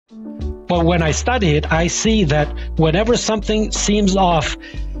But when I study it, I see that whenever something seems off,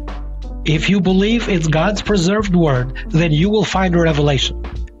 if you believe it's God's preserved word, then you will find a revelation.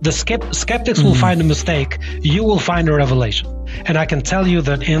 The skeptics will find a mistake. You will find a revelation. And I can tell you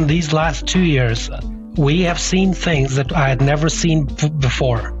that in these last 2 years, we have seen things that I had never seen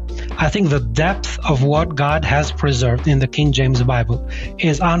before. I think the depth of what God has preserved in the King James Bible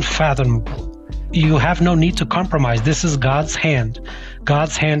is unfathomable. You have no need to compromise. This is God's hand.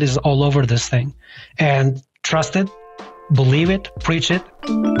 God's hand is all over this thing. And trust it, believe it, preach it.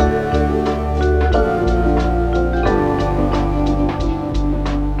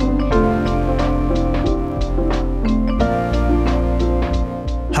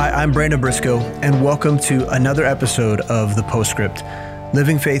 Hi, I'm Brandon Briscoe, and welcome to another episode of The Postscript,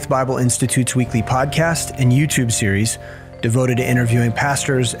 Living Faith Bible Institute's weekly podcast and YouTube series devoted to interviewing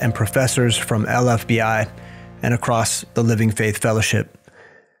pastors and professors from LFBI and across the Living Faith Fellowship.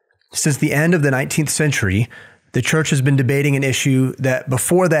 Since the end of the 19th century, the church has been debating an issue that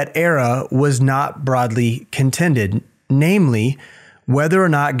before that era was not broadly contended, namely, whether or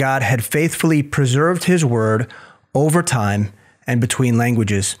not God had faithfully preserved his word over time and between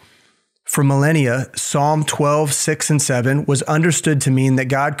languages. For millennia, Psalm 12, 6 and 7 was understood to mean that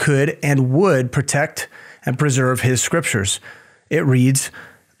God could and would protect and preserve his scriptures. It reads,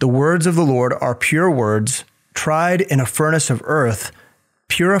 "The words of the Lord are pure words, tried in a furnace of earth,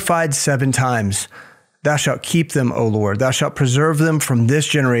 purified 7 times. Thou shalt keep them, O Lord. Thou shalt preserve them from this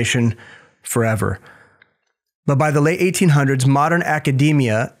generation forever." But by the late 1800s, modern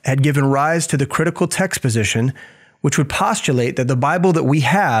academia had given rise to the critical text position, which would postulate that the Bible that we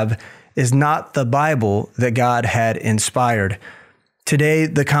have is not the Bible that God had inspired. Today,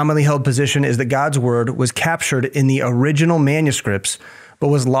 the commonly held position is that God's word was captured in the original manuscripts, but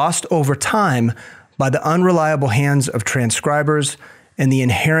was lost over time by the unreliable hands of transcribers and the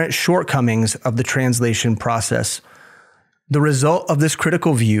inherent shortcomings of the translation process. The result of this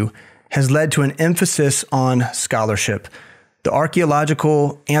critical view has led to an emphasis on scholarship, the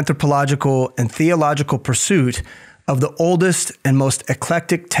archaeological, anthropological, and theological pursuit of the oldest and most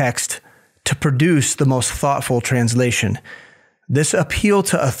eclectic text to produce the most thoughtful translation. This appeal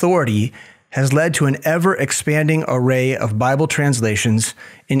to authority has led to an ever-expanding array of Bible translations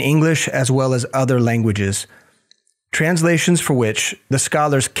in English as well as other languages. Translations for which the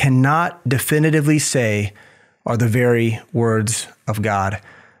scholars cannot definitively say are the very words of God.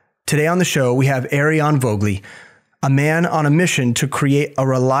 Today on the show, we have Erion Vogli, a man on a mission to create a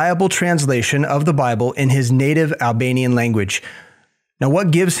reliable translation of the Bible in his native Albanian language. Now,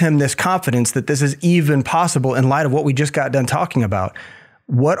 what gives him this confidence that this is even possible in light of what we just got done talking about?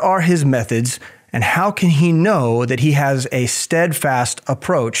 What are his methods, and how can he know that he has a steadfast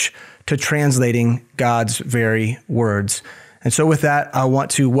approach to translating God's very words? And so with that, I want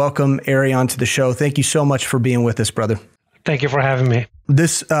to welcome Erion to the show. Thank you so much for being with us, brother. Thank you for having me.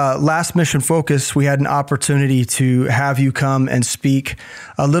 This last Mission Focus, we had an opportunity to have you come and speak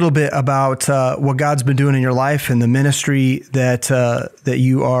a little bit about what God's been doing in your life and the ministry that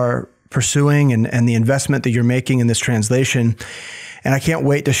you are pursuing and the investment that you're making in this translation. And I can't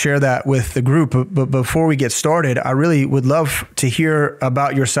wait to share that with the group. But before we get started, I really would love to hear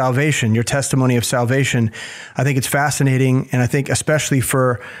about your salvation, your testimony of salvation. I think it's fascinating. And I think especially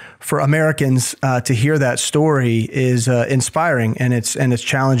for Americans to hear that story is inspiring and it's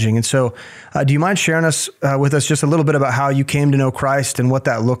challenging. And so do you mind sharing with us just a little bit about how you came to know Christ and what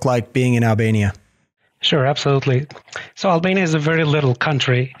that looked like being in Albania? Sure, absolutely. So Albania is a very little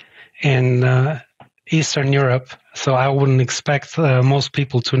country in Eastern Europe, so I wouldn't expect most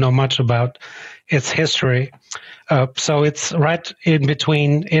people to know much about its history. So it's right in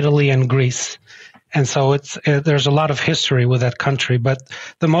between Italy and Greece. And so there's a lot of history with that country. But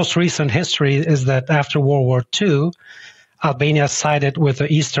the most recent history is that after World War II, Albania sided with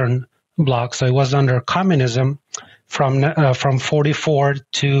the Eastern Bloc. So it was under communism from 44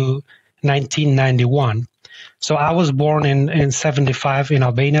 to 1991. So I was born in 75 in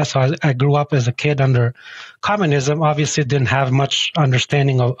Albania. So I grew up as a kid under communism. Obviously didn't have much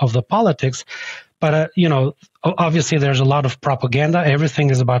understanding of the politics. But, obviously there's a lot of propaganda. Everything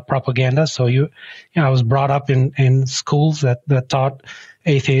is about propaganda. So, I was brought up in schools that taught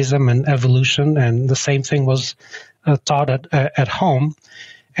atheism and evolution, and the same thing was taught at home.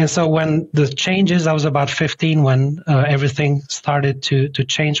 And so when the changes, I was about 15 when everything started to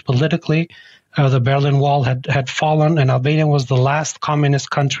change politically. The Berlin Wall had fallen, and Albania was the last communist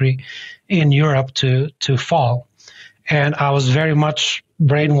country in Europe to fall. And I was very much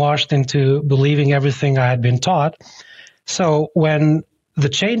brainwashed into believing everything I had been taught. So when the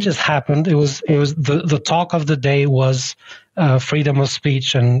changes happened. It was the talk of the day was freedom of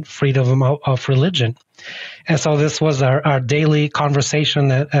speech and freedom of religion. And so this was our daily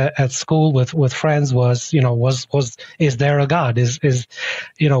conversation at school with friends was, is there a God? Is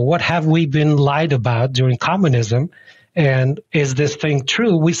what have we been lied about during communism? And is this thing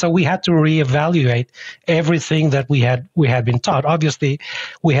true? We had to reevaluate everything that we had been taught. Obviously,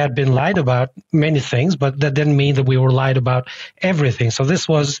 we had been lied about many things, but that didn't mean that we were lied about everything. So this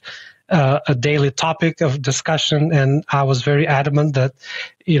was a daily topic of discussion, and I was very adamant that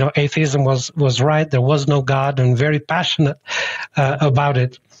atheism was right. There was no God, and very passionate about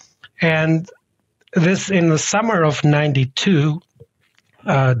it. And this in the summer of '92.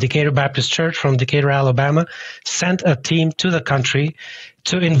 Decatur Baptist Church from Decatur, Alabama, sent a team to the country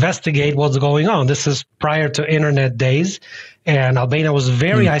to investigate what's going on. This is prior to internet days, and Albania was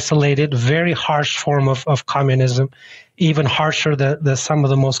very isolated, very harsh form of communism, even harsher than some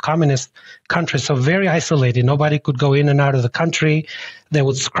of the most communist countries. So very isolated. Nobody could go in and out of the country. They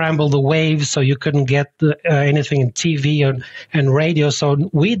would scramble the waves, so you couldn't get anything in TV and radio.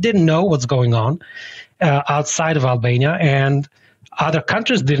 So we didn't know what's going on outside of Albania, and other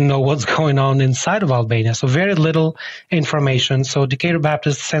countries didn't know what's going on inside of Albania, so very little information. So Decatur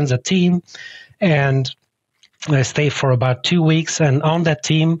Baptist sends a team, and I stay for about 2 weeks. And on that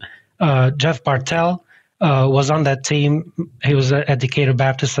team, Jeff Bartell was on that team. He was at Decatur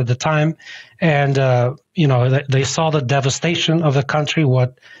Baptist at the time, and they saw the devastation of the country,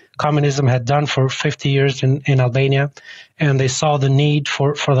 what communism had done for 50 years in Albania, and they saw the need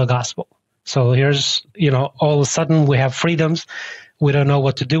for the gospel. So here's, all of a sudden we have freedoms. We don't know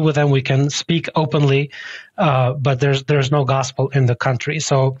what to do with them. We can speak openly, but there's no gospel in the country.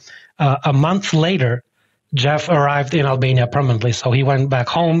 So a month later, Jeff arrived in Albania permanently. So he went back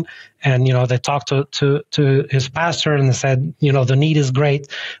home, and they talked to his pastor, and they said, the need is great.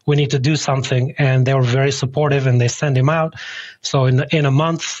 We need to do something, and they were very supportive, and they sent him out. So in a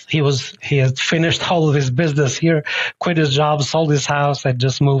month, he had finished all of his business here, quit his job, sold his house, and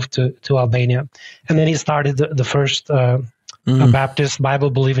just moved to Albania, and then he started the first a Baptist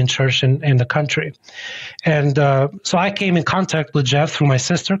Bible-believing church in the country. And so I came in contact with Jeff through my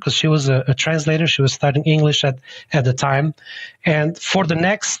sister, because she was a translator. She was studying English at the time. And for the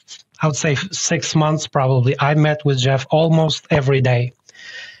next, I would say 6 months probably, I met with Jeff almost every day.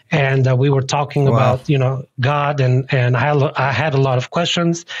 And we were talking about, God, and I had a lot of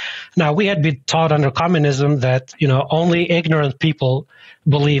questions. Now, we had been taught under communism that, only ignorant people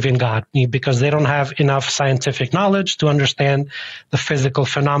believe in God, because they don't have enough scientific knowledge to understand the physical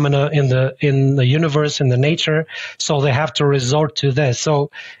phenomena in the universe, in the nature. So they have to resort to this. So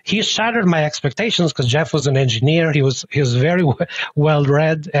he shattered my expectations, because Jeff was an engineer. He was very well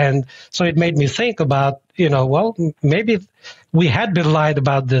read, and so it made me think about, maybe we had been lied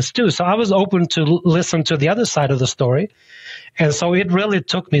about this too. So I was open to listen to the other side of the story. And so it really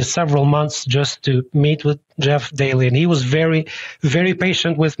took me several months just to meet with Jeff daily. And he was very, very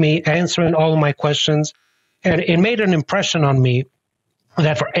patient with me, answering all of my questions. And it made an impression on me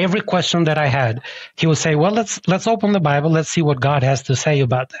that for every question that I had, he would say, well, let's open the Bible. Let's see what God has to say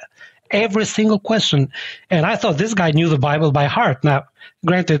about that. Every single question. And I thought this guy knew the Bible by heart. Now,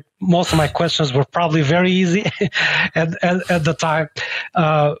 granted, most of my questions were probably very easy at the time,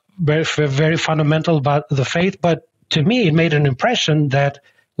 very fundamental about the faith. But to me, it made an impression that,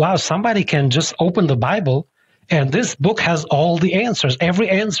 wow, somebody can just open the Bible, and this book has all the answers. Every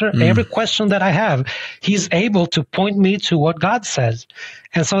answer, every question that I have, he's able to point me to what God says.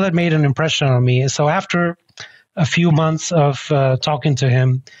 And so that made an impression on me. So after a few months of talking to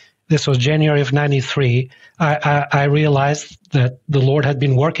him, this was January of '93, I realized that the Lord had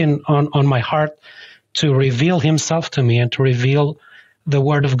been working on my heart to reveal himself to me, and to reveal the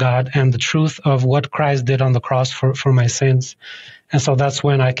Word of God and the truth of what Christ did on the cross for my sins. And so that's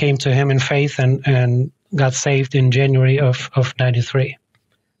when I came to him in faith and got saved in January of '93.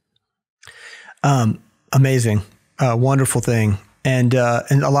 Amazing. Wonderful thing. And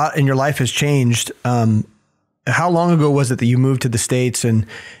a lot in your life has changed. How long ago was it that you moved to the States and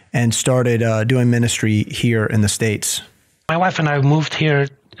started doing ministry here in the States? My wife and I moved here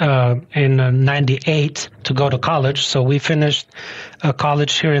in '98 to go to college. So we finished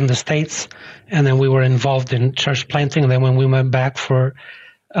college here in the States, and then we were involved in church planting. And then when we went back for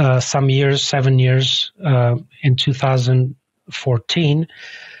some years, 7 years, in 2014,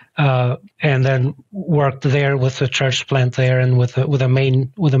 and then worked there with the church plant there, and with a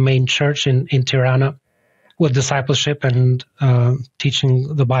main church in Tirana, with discipleship and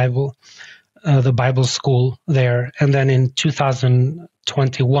teaching the Bible school there. And then in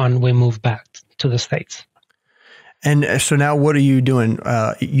 2021, we moved back to the States. And so now what are you doing?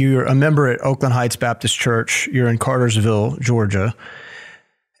 You're a member at Oakland Heights Baptist Church. You're in Cartersville, Georgia.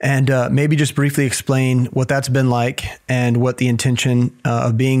 And maybe just briefly explain what that's been like and what the intention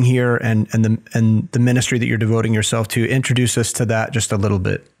of being here and the ministry that you're devoting yourself to. Introduce us to that just a little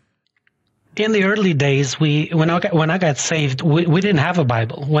bit. In the early days, when I got saved, we didn't have a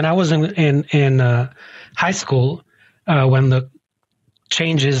Bible. When I was in high school, when the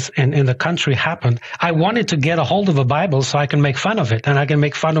changes in the country happened, I wanted to get a hold of a Bible so I can make fun of it and I can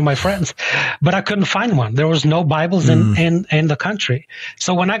make fun of my friends, but I couldn't find one. There was no Bibles in the country.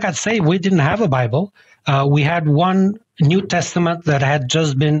 So when I got saved, we didn't have a Bible. We had one New Testament that had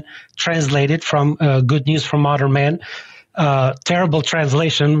just been translated from Good News from Modern Man. Terrible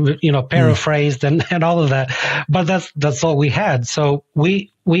translation, paraphrased and all of that. But that's all we had. So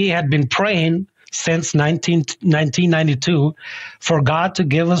we had been praying since 1992 for God to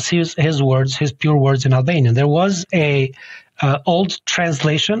give us his words, his pure words in Albanian. There was a old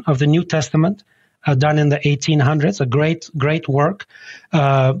translation of the New Testament done in the 1800s, a great work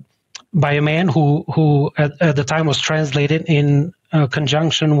by a man who at the time was translated in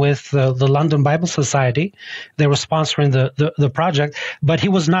conjunction with the London Bible Society. They were sponsoring the project, but he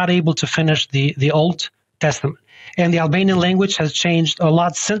was not able to finish the Old Testament. And the Albanian language has changed a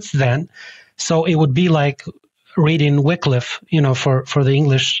lot since then. So it would be like reading Wycliffe, for the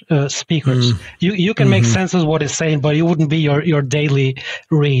English speakers. You can make sense of what it's saying, but it wouldn't be your daily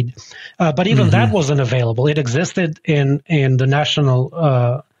read. But even that wasn't available. It existed in the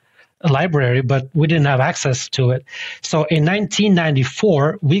National Library, but we didn't have access to it. So in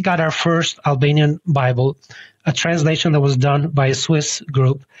 1994, we got our first Albanian Bible, a translation that was done by a Swiss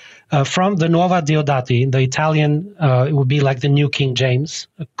group from the Nuova Diodati, the Italian, it would be like the New King James,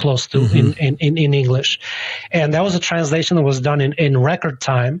 close to in English. And that was a translation that was done in record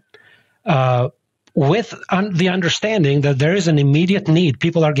time with the understanding that there is an immediate need.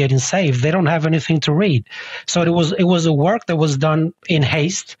 People are getting saved. They don't have anything to read. So it was a work that was done in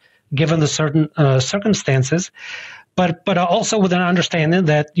haste, given the certain circumstances, but also with an understanding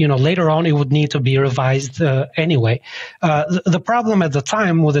that later on it would need to be revised anyway. The problem at the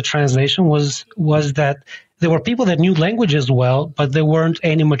time with the translation was that there were people that knew languages well, but there weren't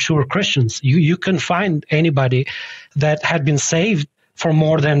any mature Christians. You couldn't find anybody that had been saved for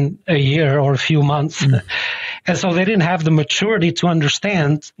more than a year or a few months. And so they didn't have the maturity to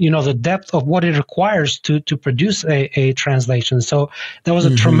understand, the depth of what it requires to produce a translation. So there was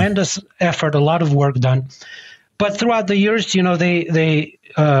a tremendous effort, a lot of work done. But throughout the years, they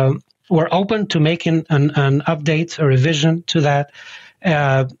were open to making an update, a revision to that.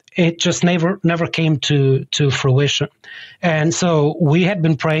 It just never came to fruition. And so we had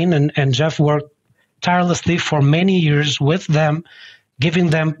been praying, and Jeff worked tirelessly for many years with them,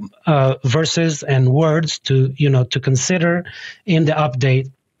 giving them verses and words to consider in the update.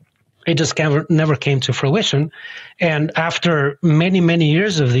 It just never came to fruition. And after many, many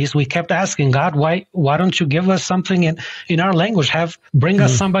years of these, we kept asking God, why don't you give us something in our language? Bring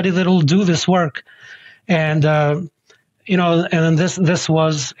us somebody that will do this work. And, and then this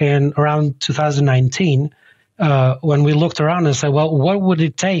was in around 2019, when we looked around and said, well, what would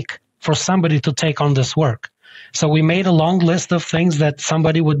it take for somebody to take on this work? So we made a long list of things that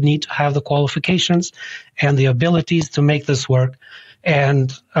somebody would need to have the qualifications and the abilities to make this work.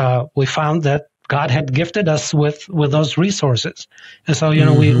 And we found that God had gifted us with those resources. And so,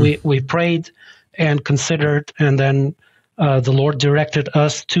 we prayed and considered, and then the Lord directed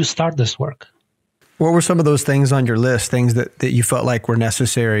us to start this work. What were some of those things on your list, things that you felt like were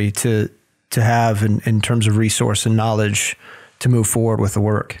necessary to have in terms of resource and knowledge to move forward with the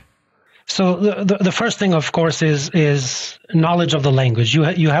work? So the first thing, of course, is knowledge of the language.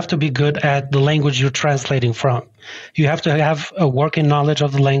 You have to be good at the language you're translating from. You have to have a working knowledge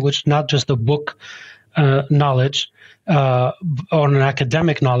of the language, not just a book knowledge or an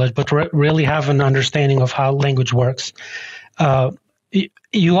academic knowledge, but really have an understanding of how language works.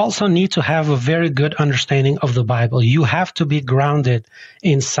 You also need to have a very good understanding of the Bible. You have to be grounded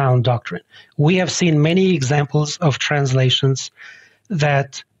in sound doctrine. We have seen many examples of translations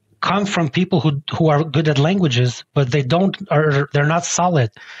that come from people who are good at languages, but they're not solid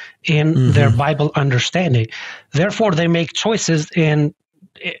in their Bible understanding. Therefore, they make choices and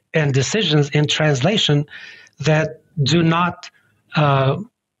decisions in translation that are not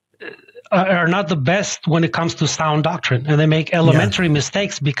the best when it comes to sound doctrine. And they make elementary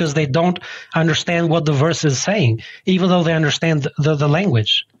mistakes because they don't understand what the verse is saying, even though they understand the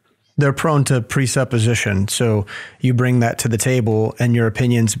language. They're prone to presupposition. So you bring that to the table and your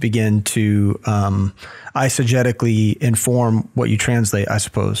opinions begin to eisegetically inform what you translate, I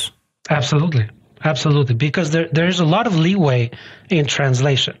suppose. Absolutely. Absolutely, because there's a lot of leeway in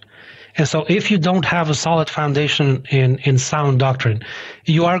translation. And so if you don't have a solid foundation in sound doctrine,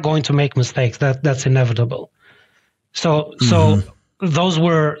 you are going to make mistakes. That's inevitable. So those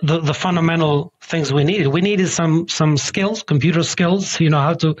were the fundamental things we needed. We needed some skills, computer skills,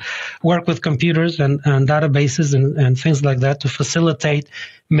 how to work with computers and databases and things like that to facilitate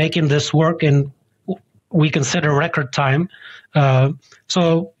making this work in, we consider, record time.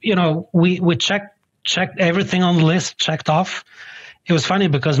 So we checked everything on the list, checked off. It was funny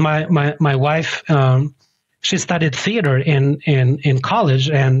because my wife, she studied theater in college,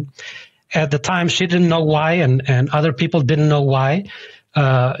 and at the time she didn't know why, and other people didn't know why.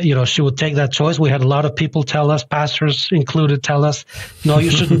 She would take that choice. We had a lot of people tell us, pastors included, tell us, no,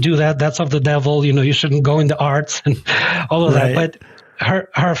 you shouldn't do that. That's of the devil. You shouldn't go into arts and all of that. But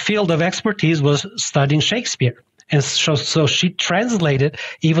her field of expertise was studying Shakespeare. And so she translated,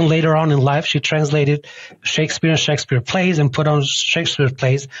 even later on in life, she translated Shakespeare and Shakespeare plays and put on Shakespeare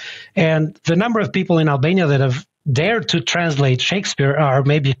plays. And the number of people in Albania that have dared to translate Shakespeare are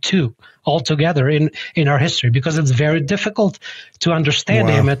maybe 2 altogether in our history, because it's very difficult to understand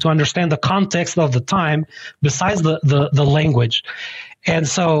him and to understand the context of the time besides the language. And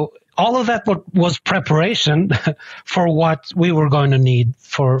so all of that was preparation for what we were going to need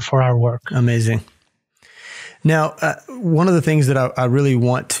for our work. Amazing. Now, one of the things that I really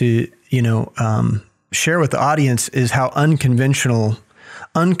want to, share with the audience is how unconventional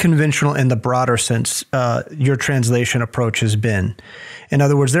in the broader sense, your translation approach has been. In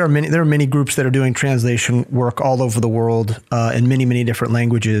other words, there are many groups that are doing translation work all over the world, in many, many different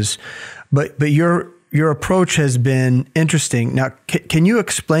languages, but your approach has been interesting. Now, can you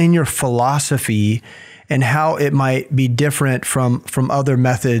explain your philosophy and how it might be different from other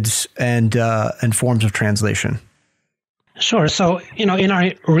methods and forms of translation? Sure. So, in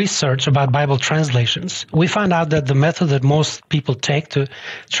our research about Bible translations, we found out that the method that most people take to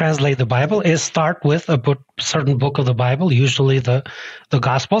translate the Bible is start with a certain book of the Bible, usually the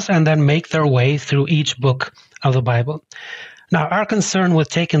Gospels, and then make their way through each book of the Bible. Now, our concern with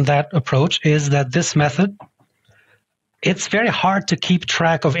taking that approach is that this method, it's very hard to keep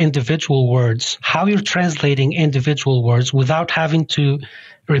track of individual words, how you're translating individual words without having to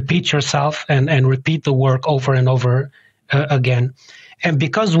repeat yourself and repeat the work over and over again. And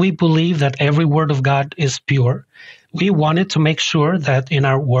because we believe that every word of God is pure, we wanted to make sure that in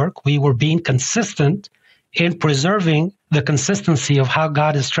our work we were being consistent in preserving the consistency of how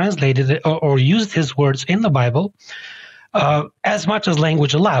God has translated or used his words in the Bible, as much as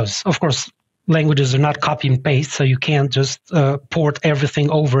language allows. Of course, languages are not copy and paste, so you can't just port everything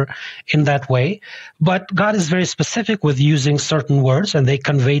over in that way. But God is very specific with using certain words, and they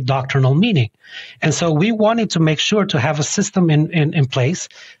convey doctrinal meaning. And so we wanted to make sure to have a system in place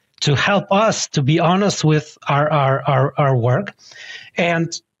to help us to be honest with our work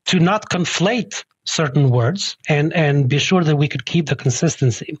and to not conflate certain words and be sure that we could keep the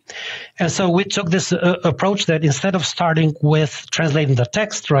consistency. And so we took this approach that instead of starting with translating the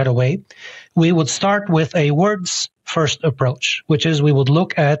text right away, we would start with a words first approach, which is we would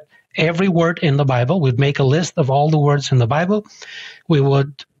look at every word in the Bible. We'd make a list of all the words in the Bible. We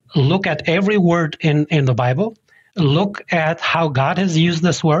would look at every word in the Bible, look at how God has used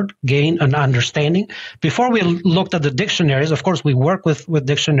this word, gain an understanding. Before we looked at the dictionaries, of course, we work with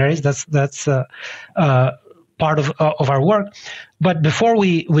dictionaries. That's part of our work. But before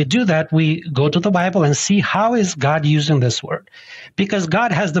we do that, we go to the Bible and see how is God using this word. Because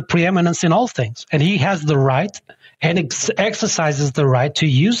God has the preeminence in all things, and he has the right and exercises the right to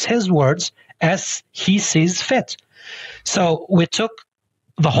use his words as he sees fit. So we took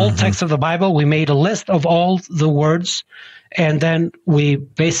the whole text of the Bible, we made a list of all the words, and then we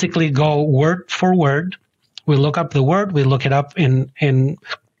basically go word for word. We look up the word, we look it up in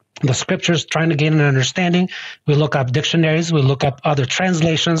the scriptures, trying to gain an understanding. We look up dictionaries, we look up other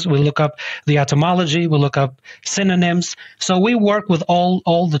translations, we look up the etymology, we look up synonyms. So we work with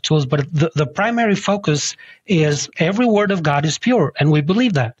all the tools, but the primary focus is every word of God is pure, and we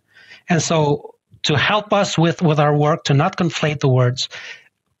believe that. And so to help us with our work, to not conflate the words,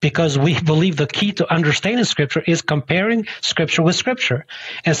 because we believe the key to understanding Scripture is comparing Scripture with Scripture.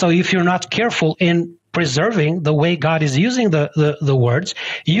 And so if you're not careful in preserving the way God is using the words,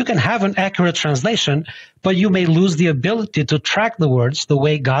 you can have an accurate translation, but you may lose the ability to track the words the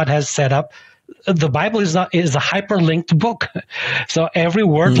way God has set up. The Bible is a hyperlinked book. So every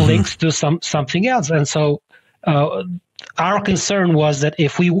word links to something else. And so our concern was that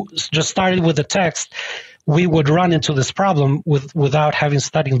if we just started with the text, we would run into this problem without having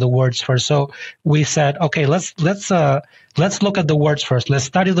studied the words first. So we said, okay, let's look at the words first. Let's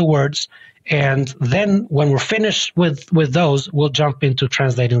study the words, and then when we're finished with those, we'll jump into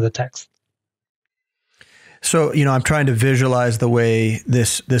translating the text. So, I'm trying to visualize the way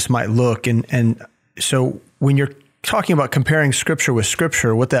this might look. And so when you're talking about comparing Scripture with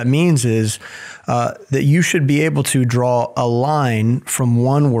Scripture, what that means is that you should be able to draw a line from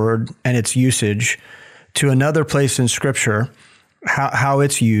one word and its usage to another place in Scripture, how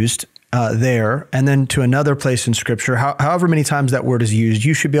it's used there, and then to another place in Scripture, however many times that word is used.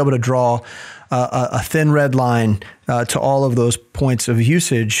 You should be able to draw a thin red line to all of those points of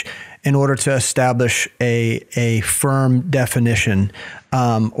usage in order to establish a firm definition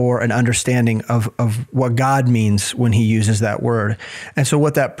or an understanding of what God means when he uses that word. And so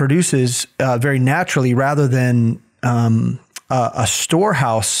what that produces very naturally, rather than a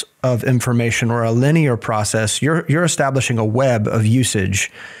storehouse of information or a linear process, you're establishing a web of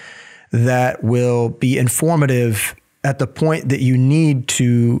usage that will be informative at the point that you need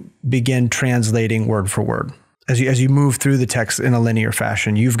to begin translating word for word. As you move through the text in a linear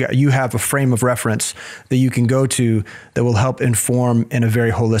fashion, you have a frame of reference that you can go to that will help inform in a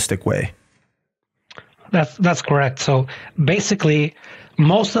very holistic way. That's correct. So basically,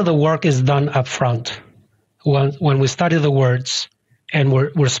 most of the work is done up front. When we study the words and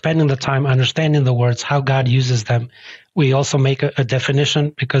we're spending the time understanding the words, how God uses them, we also make a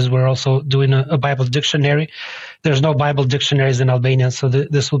definition, because we're also doing a Bible dictionary. There's no Bible dictionaries in Albanian, so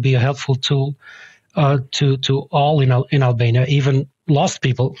this will be a helpful tool to all in Albania, even lost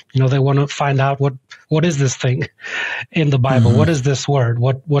people. They want to find out what is this thing in the Bible? Mm-hmm. What is this word?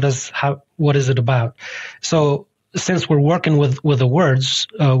 What is it about? So since we're working with the words,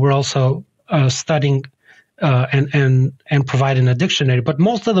 we're also studying and providing a dictionary. But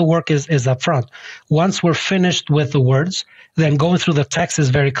most of the work is up front. Once we're finished with the words, then going through the text is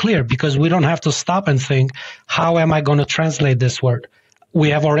very clear, because we don't have to stop and think, how am I going to translate this word?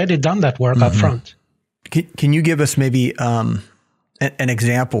 We have already done that work up front. Can you give us maybe an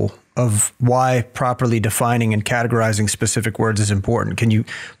example of why properly defining and categorizing specific words is important? Can you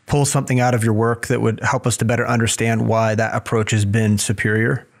pull something out of your work that would help us to better understand why that approach has been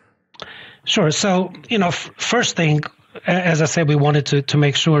superior? Sure. So, first thing, as I said, we wanted to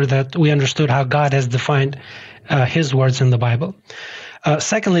make sure that we understood how God has defined his words in the Bible.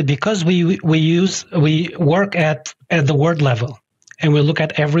 Secondly, because we work at the word level and we look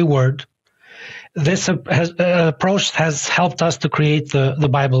at every word, this approach has helped us to create the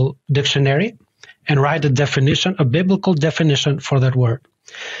Bible dictionary and write a biblical definition for that word.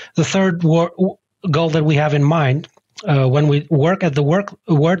 The third goal that we have in mind when we work at the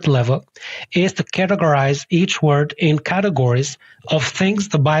word level is to categorize each word in categories of things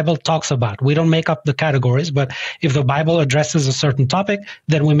the Bible talks about. We don't make up the categories, but if the Bible addresses a certain topic,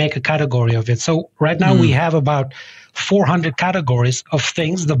 then we make a category of it. So right now we have about 400 categories of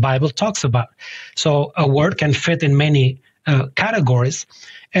things the Bible talks about. So a word can fit in many categories.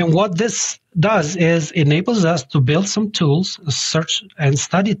 And what this does is enables us to build some tools, search and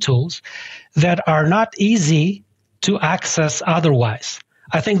study tools, that are not easy to access otherwise.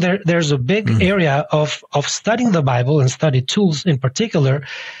 I think there's a big area of studying the Bible and study tools in particular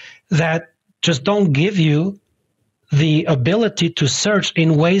that just don't give you the ability to search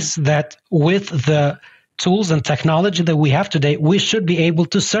in ways that, with the tools and technology that we have today, we should be able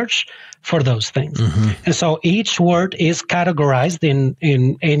to search for those things. And so each word is categorized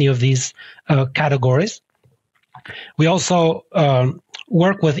in any of these categories. We also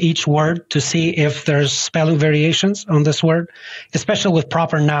work with each word to see if there's spelling variations on this word, especially with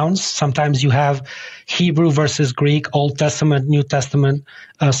proper nouns. Sometimes you have Hebrew versus Greek, Old Testament, New Testament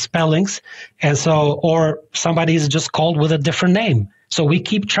spellings. And so, or somebody is just called with a different name. So we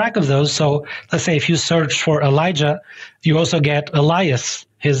keep track of those. So let's say if you search for Elijah, you also get Elias,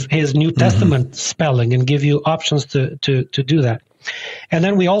 his New Testament spelling, and give you options to do that. And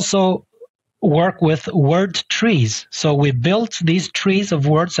then we also work with word trees. So we built these trees of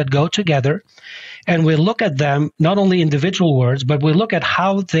words that go together, and we look at them, not only individual words, but we look at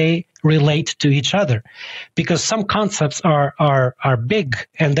how they relate to each other. Because some concepts are big,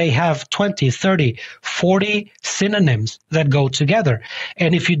 and they have 20, 30, 40 synonyms that go together.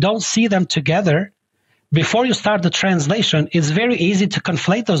 And if you don't see them together, before you start the translation, it's very easy to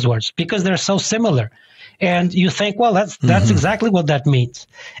conflate those words because they're so similar. And you think, well, that's exactly what that means.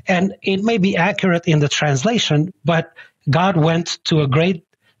 And it may be accurate in the translation, but God went to a great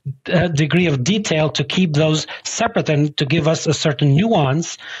degree of detail to keep those separate and to give us a certain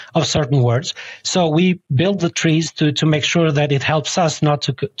nuance of certain words. So we build the trees to make sure that it helps us not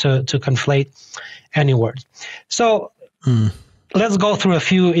to conflate any words. So let's go through a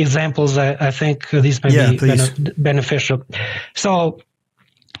few examples. I think these may be beneficial. So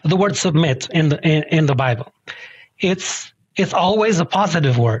the word submit in the Bible, it's always a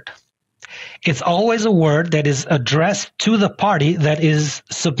positive word. It's always a word that is addressed to the party that is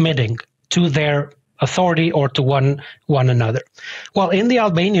submitting to their authority or to one another. Well, in the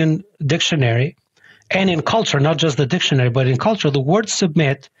Albanian dictionary and in culture, not just the dictionary, but in culture, the word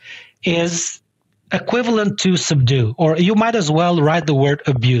submit is equivalent to subdue, or you might as well write the word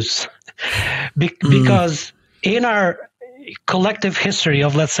abuse. Because in our collective history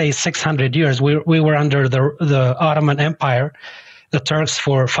of, let's say, 600 years, we were under the Ottoman Empire, the Turks,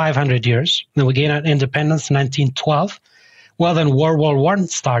 for 500 years. Then we gained our independence in 1912. Well, then World War I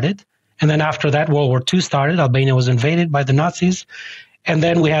started. And then after that, World War II started. Albania was invaded by the Nazis. And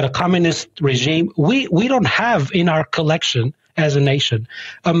then we had a communist regime. We don't have in our collection as a nation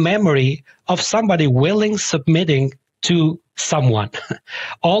a memory of somebody submitting to someone.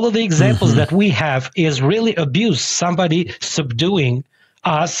 All of the examples that we have is really abuse, somebody subduing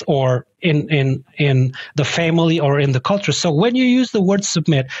us or in the family or in the culture. So when you use the word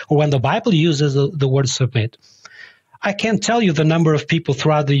submit, or when the Bible uses the word submit, I can't tell you the number of people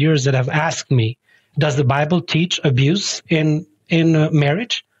throughout the years that have asked me, does the Bible teach abuse in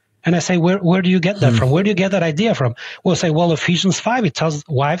marriage? And I say, where do you get that from? Where do you get that idea from? We'll say, well, Ephesians 5, it tells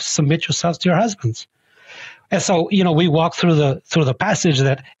wives, submit yourselves to your husbands. And so, we walk through the passage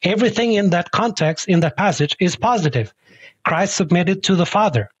that everything in that context, in that passage, is positive. Christ submitted to the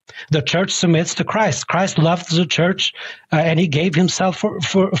Father. The church submits to Christ. Christ loved the church, and he gave himself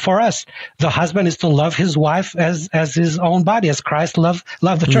for us. The husband is to love his wife as his own body, as Christ loved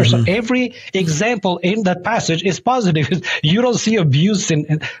the church. So every example in that passage is positive. You don't see abuse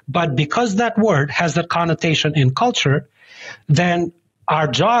but because that word has that connotation in culture, then our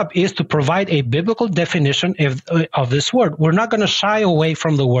job is to provide a biblical definition of this word. We're not going to shy away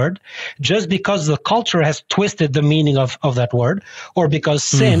from the word just because the culture has twisted the meaning of that word, or because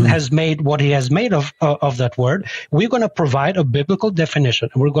sin has made what he has made of that word. We're going to provide a biblical definition,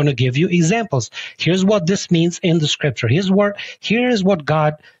 and we're going to give you examples. Here's what this means in the scripture. Here is what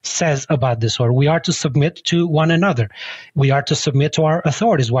God says about this word. We are to submit to one another. We are to submit to our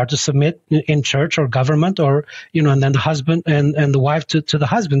authorities. We are to submit in church or government, or, and then the husband and the wife to the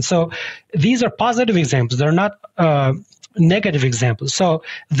husband. So these are positive examples. They're not negative examples. So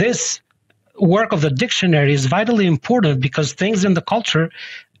this work of the dictionary is vitally important because things in the culture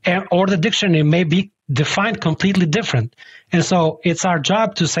or the dictionary may be defined completely different. And so it's our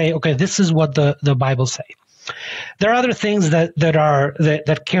job to say, okay, this is what the Bible say. There are other things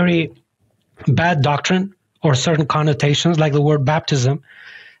that carry bad doctrine or certain connotations, like the word baptism.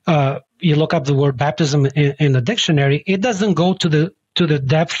 You look up the word baptism in the dictionary, it doesn't go to the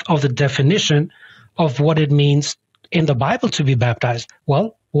depth of the definition of what it means in the Bible to be baptized.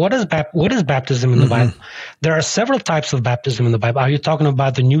 Well, what is baptism in the Bible? There are several types of baptism in the Bible. Are you talking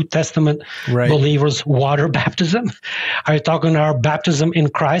about the New Testament believers' water baptism? Are you talking about baptism in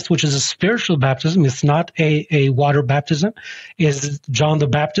Christ, which is a spiritual baptism? It's not a water baptism. Is John the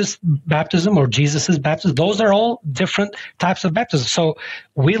Baptist baptism or Jesus' baptism? Those are all different types of baptism. So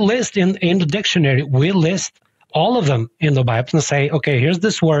we list in the dictionary, all of them in the Bible and say, okay, here's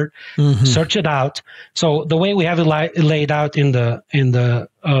this word, search it out. So the way we have it laid out in the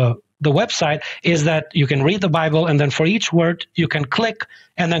website is that you can read the Bible, and then for each word you can click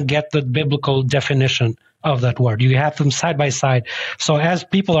and then get the biblical definition of that word. You have them side by side. So as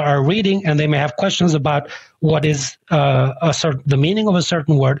people are reading and they may have questions about what is the meaning of a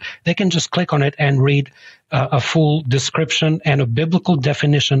certain word, they can just click on it and read a full description and a biblical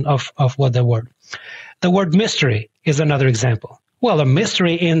definition of what the word. The word mystery is another example. Well, a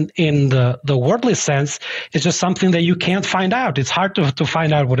mystery in the worldly sense is just something that you can't find out. It's hard to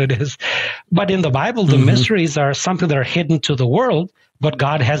find out what it is. But in the Bible, the mysteries are something that are hidden to the world, but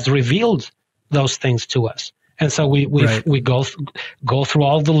God has revealed those things to us. And so we go through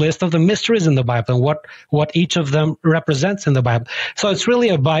all the list of the mysteries in the Bible and what each of them represents in the Bible. So it's really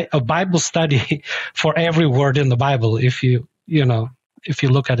a Bible study for every word in the Bible if you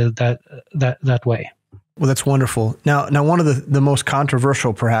look at it that way. Well, that's wonderful. Now, one of the most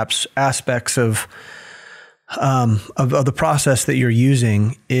controversial, perhaps, aspects of the process that you're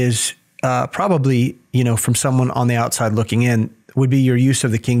using is probably, from someone on the outside looking in, would be your use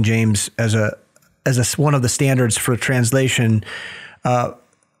of the King James as one of the standards for translation.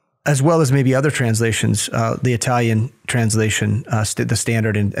 as well as maybe other translations. The Italian translation, the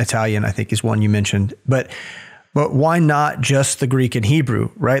standard in Italian, I think, is one you mentioned. But why not just the Greek and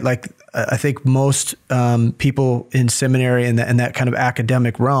Hebrew, right? Like, I think most people in seminary and that kind of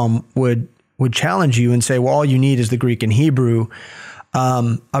academic realm would challenge you and say, well, all you need is the Greek and Hebrew.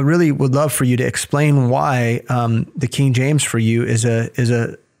 I really would love for you to explain why the King James for you is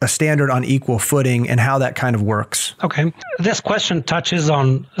a standard on equal footing and how that kind of works. Okay. This question touches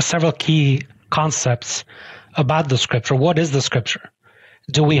on several key concepts about the Scripture. What is the Scripture?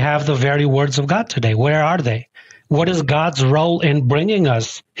 Do we have the very words of God today? Where are they? What is God's role in bringing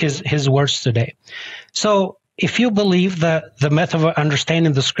us his words today? So if you believe that the method of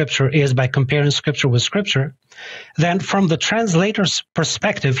understanding the Scripture is by comparing Scripture with Scripture, then from the translator's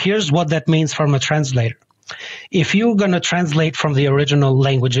perspective, here's what that means from a translator. If you're going to translate from the original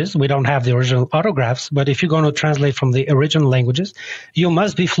languages, we don't have the original autographs, but if you're going to translate from the original languages, you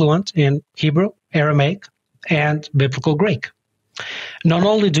must be fluent in Hebrew, Aramaic, and Biblical Greek. Not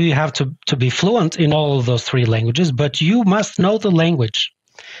only do you have to be fluent in all of those three languages, but you must know the language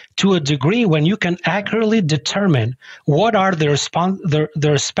to a degree when you can accurately determine what are the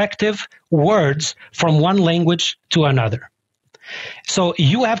respective words from one language to another. So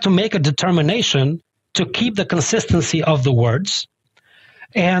you have to make a determination to keep the consistency of the words,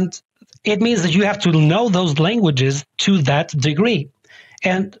 and it means that you have to know those languages to that degree.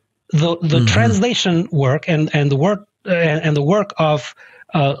 And the translation work and the work of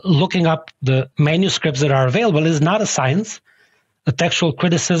looking up the manuscripts that are available is not a science. The textual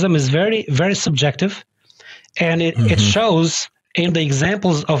criticism is very, very subjective, and it shows in the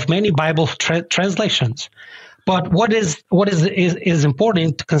examples of many Bible translations. But what is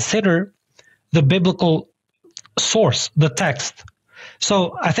important to consider the biblical source, the text.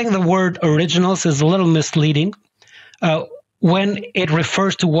 So I think the word originals is a little misleading when it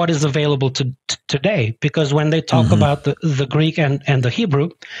refers to what is available today, because when they talk about the Greek and the Hebrew,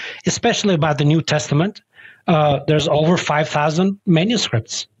 especially about the New Testament, there's over 5,000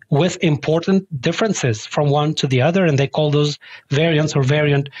 manuscripts with important differences from one to the other, and they call those variants or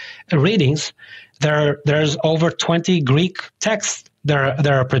variant readings. There's over 20 Greek texts that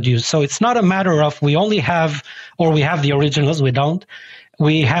are produced. So it's not a matter of we only have, or we have the originals, we don't.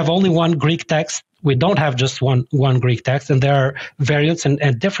 We have only one Greek text. We don't have just one Greek text, and there are variants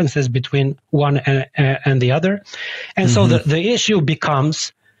and differences between one and the other. And so the issue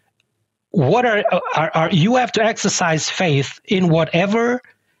becomes, what are you have to exercise faith in whatever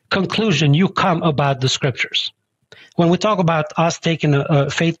conclusion you come about the Scriptures. When we talk about us taking a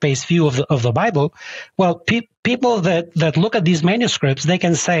faith-based view of the Bible, well, people that look at these manuscripts, they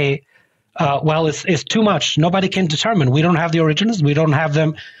can say, well, it's too much. Nobody can determine. We don't have the originals. We don't have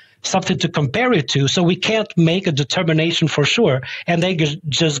them something to compare it to, so we can't make a determination for sure. And they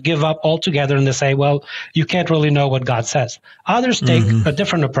just give up altogether, and they say, well, you can't really know what God says. Others take a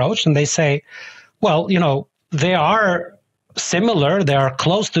different approach, and they say, well, they are similar, they are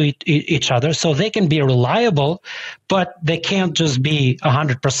close to each other, so they can be reliable, but they can't just be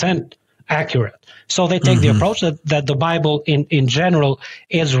 100% accurate. So they take the approach that the Bible in general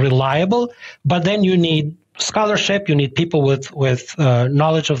is reliable, but then you need scholarship, you need people with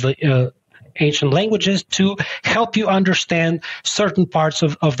knowledge of the ancient languages to help you understand certain parts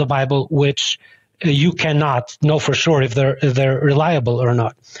of the Bible which you cannot know for sure if they're reliable or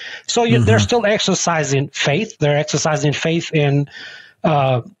not. So they're still exercising faith. They're exercising faith in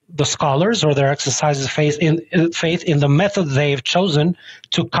the scholars, or they're exercising faith in the method they've chosen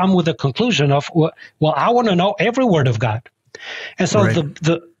to come with a conclusion of, well, I want to know every word of God. And so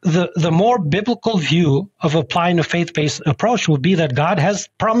the more biblical view of applying a faith-based approach would be that God has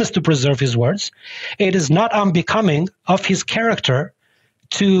promised to preserve his words. It is not unbecoming of his character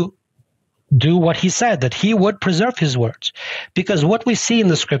to do what he said, that he would preserve his words. Because what we see in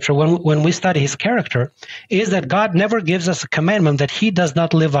the Scripture when we study his character is that God never gives us a commandment that he does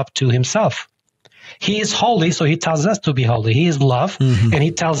not live up to himself. He is holy, so he tells us to be holy. He is love, and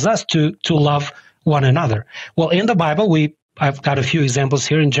he tells us to love one another. Well, in the Bible, I've got a few examples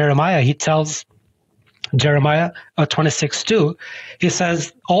here. In Jeremiah, he tells Jeremiah 26:2, he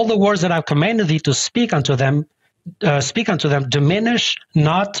says, all the words that I've commanded thee to speak unto them, diminish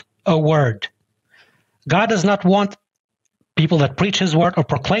not a word. God does not want people that preach his word or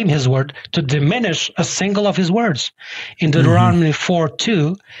proclaim his word to diminish a single of his words. In Deuteronomy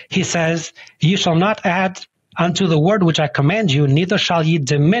 4:2, he says, ye shall not add unto the word which I command you, neither shall ye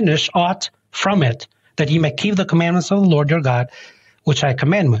diminish aught from it, that ye may keep the commandments of the Lord your God, which I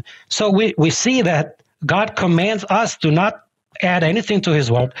command you. So we see that God commands us to not add anything to his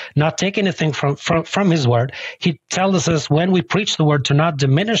word, not take anything from his word. He tells us when we preach the word to not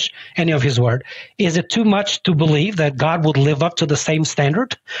diminish any of his word. Is it too much to believe that God would live up to the same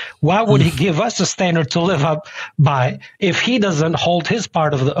standard? Why would he give us a standard to live up by if he doesn't hold his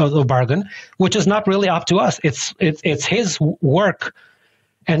part of the bargain, which is not really up to us? It's his work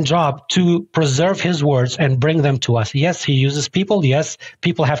and job to preserve his words and bring them to us. Yes, he uses people. Yes,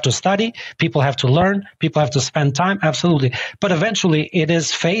 people have to study. People have to learn. People have to spend time. Absolutely. But eventually, it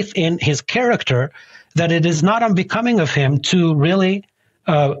is faith in his character that it is not unbecoming of him to really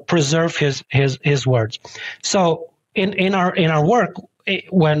preserve his words. So in our work,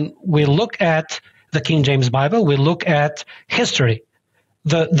 when we look at the King James Bible, we look at history.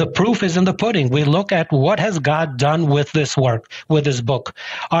 The proof is in the pudding. We look at what has God done with this work, with this book.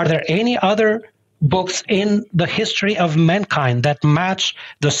 Are there any other books in the history of mankind that match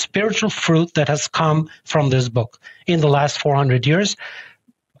the spiritual fruit that has come from this book in the last 400 years?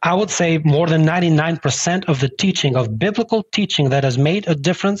 I would say more than 99% of the teaching, of biblical teaching that has made a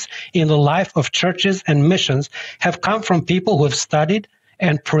difference in the life of churches and missions have come from people who have studied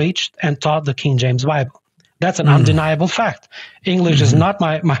and preached and taught the King James Bible. That's an undeniable fact. English is not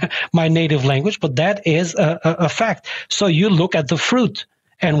my native language, but that is a fact. So you look at the fruit,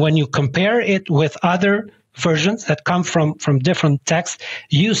 and when you compare it with other versions that come from different texts,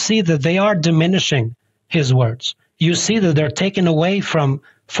 you see that they are diminishing his words. You see that they're taken away from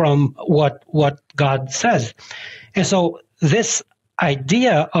what God says. And so this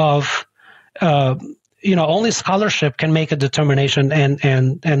idea of only scholarship can make a determination,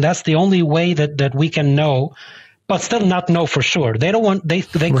 and that's the only way that we can know, but still not know for sure. They don't want they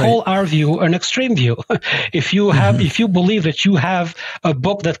right. Call our view an extreme view. If you believe that you have a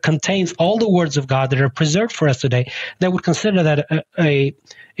book that contains all the words of God that are preserved for us today, they would consider that a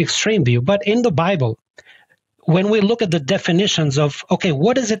extreme view. But in the Bible, when we look at the definitions of, okay,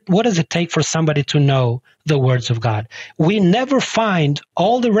 what does it take for somebody to know the words of God? We never find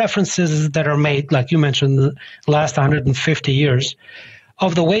all the references that are made, like you mentioned, the last 150 years,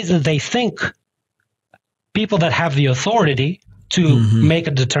 of the ways that they think people that have the authority to make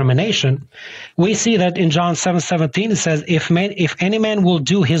a determination. We see that in John 7:17, it says, if any man will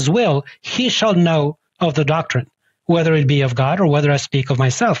do his will, he shall know of the doctrine, whether it be of God or whether I speak of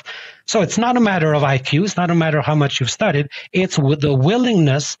myself. So it's not a matter of IQ. It's not a matter of how much you've studied. It's with the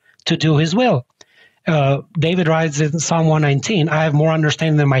willingness to do his will. David writes in Psalm 119, I have more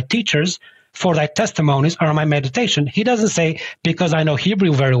understanding than my teachers, for thy testimonies are my meditation. He doesn't say because I know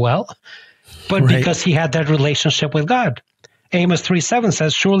Hebrew very well, but right. because he had that relationship with God. Amos 3:7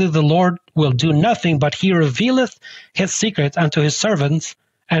 says, surely the Lord will do nothing, but he revealeth his secret unto his servants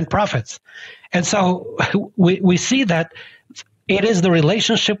and prophets. And so we see that it is the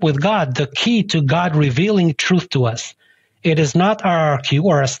relationship with God, the key to God revealing truth to us. It is not our IQ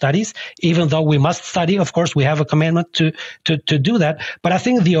or our studies, even though we must study. Of course, we have a commandment to do that. But I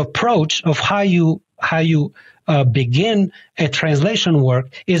think the approach of how you begin a translation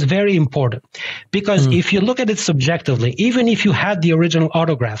work is very important. Because if you look at it subjectively, even if you had the original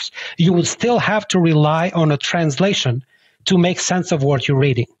autographs, you would still have to rely on a translation to make sense of what you're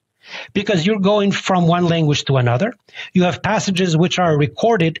reading. Because you're going from one language to another. You have passages which are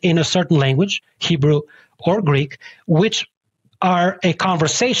recorded in a certain language, Hebrew or Greek, which are a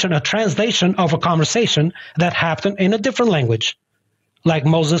conversation, a translation of a conversation that happened in a different language. Like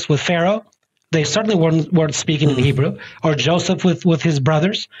Moses with Pharaoh, they certainly weren't speaking in Hebrew, or Joseph with his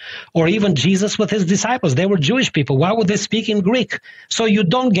brothers, or even Jesus with his disciples. They were Jewish people. Why would they speak in Greek? So you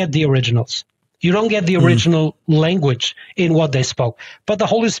don't get the originals. You don't get the original language in what they spoke. But the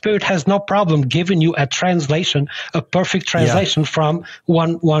Holy Spirit has no problem giving you a translation, a perfect translation from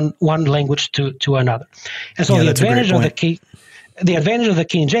one language to another. And so the advantage of the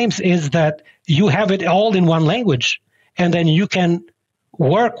King James is that you have it all in one language, and then you can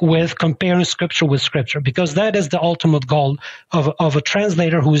work with comparing Scripture with Scripture, because that is the ultimate goal of a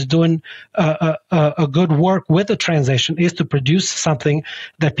translator who is doing a good work with the translation, is to produce something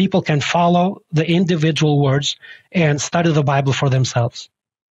that people can follow the individual words and study the Bible for themselves.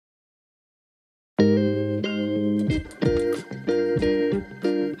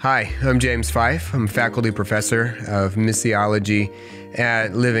 Hi, I'm James Fife. I'm a faculty professor of missiology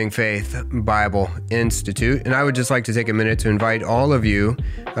at Living Faith Bible Institute, and I would just like to take a minute to invite all of you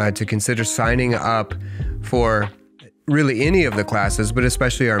to consider signing up for really any of the classes, but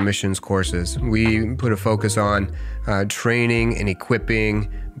especially our missions courses. We put a focus on training and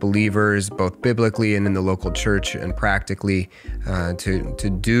equipping believers, both biblically and in the local church and practically,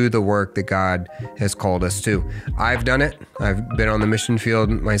 to do the work that God has called us to. I've done it. I've been on the mission field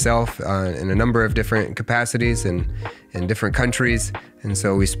myself in a number of different capacities and in different countries. And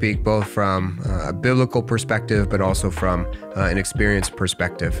so we speak both from a biblical perspective, but also from an experience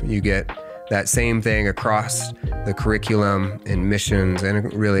perspective. You get that same thing across the curriculum in missions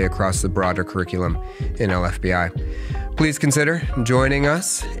and really across the broader curriculum in LFBI. Please consider joining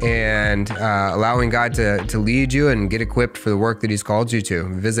us and allowing God to lead you and get equipped for the work that He's called you to.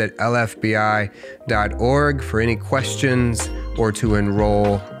 Visit lfbi.org for any questions or to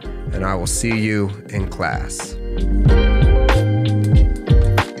enroll, and I will see you in class.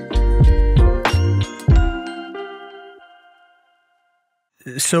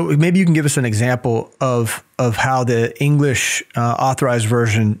 So maybe you can give us an example of how the English Authorized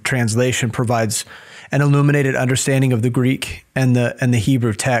Version translation provides an illuminated understanding of the Greek and the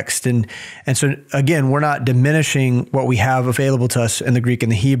Hebrew text. And so again, we're not diminishing what we have available to us in the Greek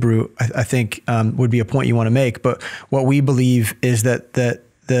and the Hebrew, I think would be a point you want to make. But what we believe is that the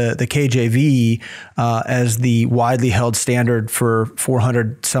KJV, as the widely held standard for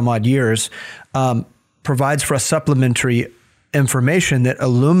 400 some odd years, provides for a supplementary information that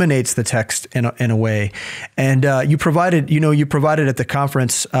illuminates the text in a way. And you provided at the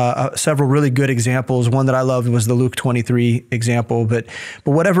conference several really good examples. One that I loved was the Luke 23 example, but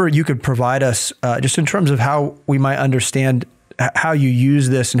whatever you could provide us just in terms of how we might understand how you use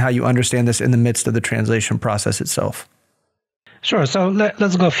this and how you understand this in the midst of the translation process itself. Sure. So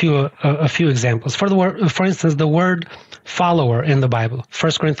let's go a few examples. For instance, the word follower in the Bible.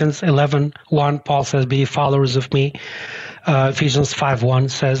 1 Corinthians 11:1, Paul says, "Be followers of me." Ephesians 5:1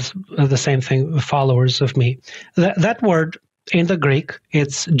 says the same thing, followers of me. That word in the Greek,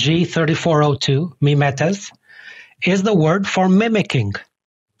 it's G3402, mimetes, is the word for mimicking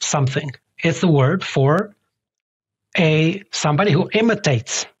something. It's the word for somebody who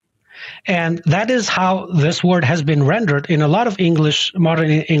imitates. And that is how this word has been rendered in a lot of modern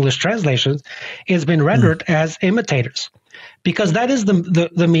English translations. It's been rendered as imitators, because that is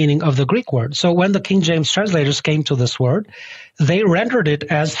the meaning of the Greek word. So when the King James translators came to this word, they rendered it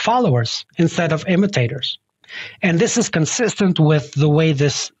as followers instead of imitators. And this is consistent with the way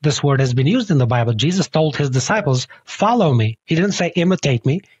this word has been used in the Bible. Jesus told his disciples, "Follow me." He didn't say imitate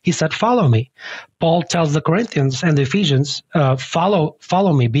me. He said, "Follow me." Paul tells the Corinthians and the Ephesians,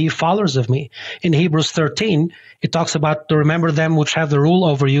 follow me, be followers of me. In Hebrews 13, it talks about to remember them which have the rule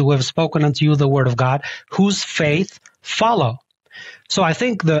over you, who have spoken unto you the word of God, whose faith follow. So I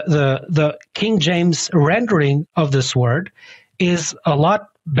think the King James rendering of this word is a lot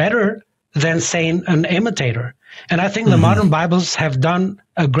better than saying an imitator. And I think the modern Bibles have done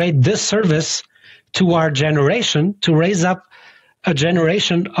a great disservice to our generation to raise up a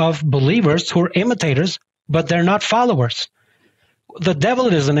generation of believers who are imitators, but they're not followers. The devil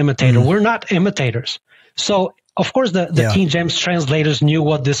is an imitator. We're not imitators. So, of course, the King James translators knew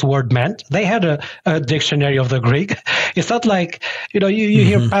what this word meant. They had a dictionary of the Greek. It's not like, you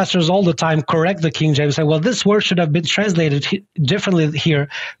hear pastors all the time correct the King James, say, well, this word should have been translated differently here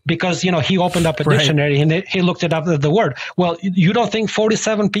because, he opened up a dictionary and he looked it up, the word. Well, you don't think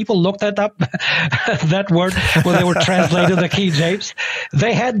 47 people looked that up, that word, when they were translating the King James?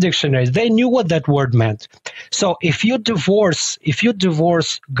 They had dictionaries. They knew what that word meant. So if you divorce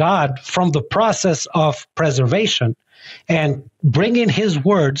God from the process of preservation, and bring in his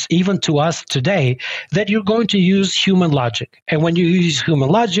words even to us today, that you're going to use human logic. And when you use human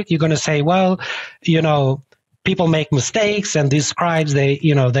logic, you're going to say, well, people make mistakes, and these scribes, they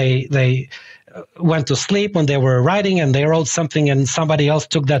went to sleep when they were writing and they wrote something and somebody else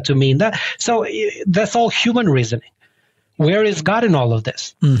took that to mean that. So that's all human reasoning. Where is God in all of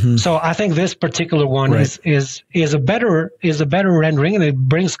this? So I think this particular one is a better rendering, and it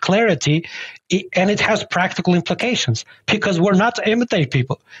brings clarity, and it has practical implications because we're not to imitate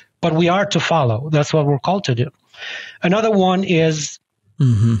people, but we are to follow. That's what we're called to do. Another one is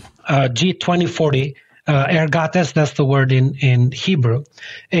G2040, ergates. That's the word in Hebrew,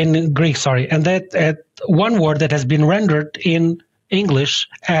 in Greek. Sorry, and that one word that has been rendered in English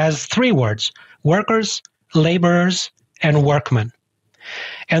as three words: workers, laborers, and workmen.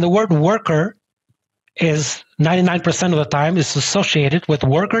 And the word worker is 99% of the time is associated with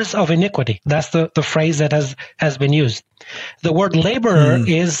workers of iniquity. That's the phrase that has been used. The word laborer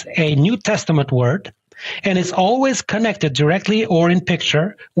is a New Testament word, and it's always connected directly or in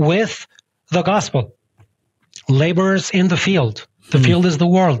picture with the gospel. Laborers in the field. The field is the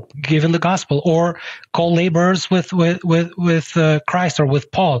world, given the gospel, or co-laborers with Christ or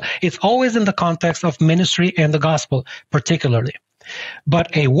with Paul. It's always in the context of ministry and the gospel, particularly.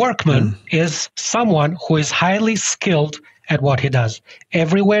 But a workman is someone who is highly skilled at what he does.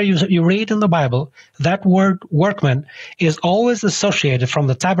 Everywhere you read in the Bible, that word workman is always associated, from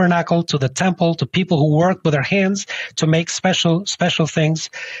the tabernacle to the temple to people who work with their hands to make special things.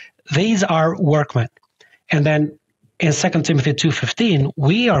 These are workmen. And then in 2 Timothy 2:15,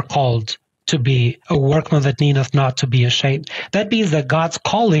 we are called to be a workman that needeth not to be ashamed. That means that God's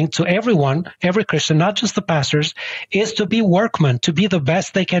calling to everyone, every Christian, not just the pastors, is to be workmen, to be the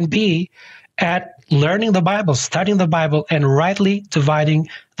best they can be at learning the Bible, studying the Bible, and rightly dividing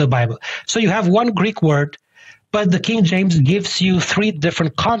the Bible. So you have one Greek word, but the King James gives you three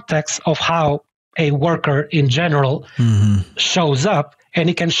different contexts of how a worker in general shows up, and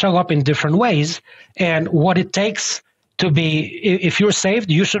it can show up in different ways. And what it takes to be, if you're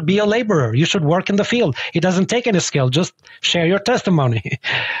saved, you should be a laborer. You should work in the field. It doesn't take any skill. Just share your testimony.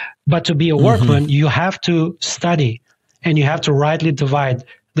 But to be a workman, you have to study and you have to rightly divide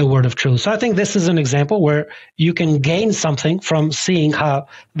the word of truth. So I think this is an example where you can gain something from seeing how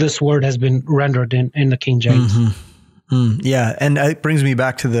this word has been rendered in the King James. Yeah. And it brings me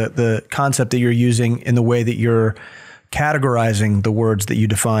back to the concept that you're using in the way that you're categorizing the words that you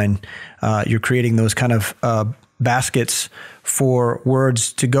define. You're creating those kind of baskets for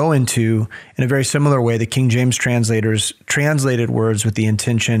words to go into in a very similar way. The King James translators translated words with the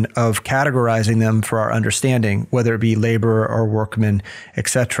intention of categorizing them for our understanding, whether it be laborer or workman,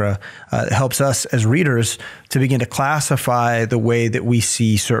 etc. It helps us as readers to begin to classify the way that we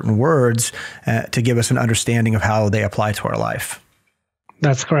see certain words to give us an understanding of how they apply to our life.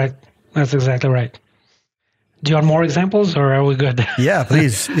 That's correct. That's exactly right. Do you want more examples, or are we good? Yeah,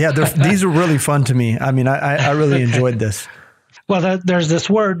 please. Yeah, these are really fun to me. I mean, I really enjoyed this. Well, there's this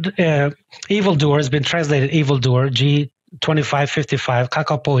word, evildoer, has been translated evildoer, G2555,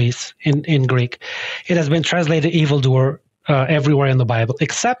 kakapois in Greek. It has been translated evildoer everywhere in the Bible,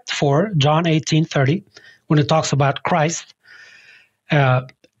 except for John 18:30, when it talks about Christ. And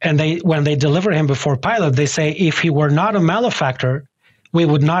when they deliver him before Pilate, they say, if he were not a malefactor, we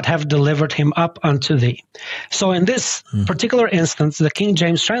would not have delivered him up unto thee. So in this particular instance, the King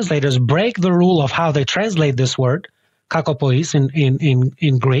James translators break the rule of how they translate this word, kakopois,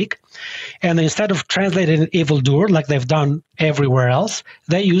 in Greek. And instead of translating evildoer like they've done everywhere else,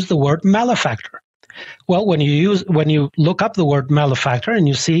 they use the word malefactor. Well, when you look up the word malefactor and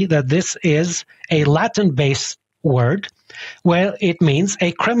you see that this is a Latin-based word, well, it means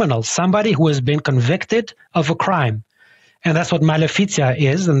a criminal, somebody who has been convicted of a crime. And that's what maleficia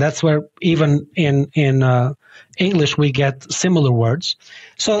is, and that's where even in English we get similar words.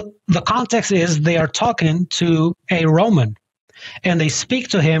 So the context is they are talking to a Roman, and they speak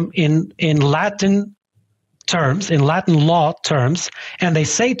to him in Latin terms, in Latin law terms, and they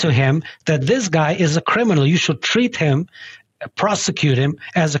say to him that this guy is a criminal. You should treat him, prosecute him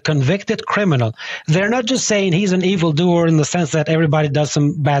as a convicted criminal. They're not just saying he's an evildoer in the sense that everybody does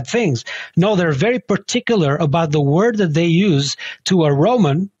some bad things. No, they're very particular about the word that they use to a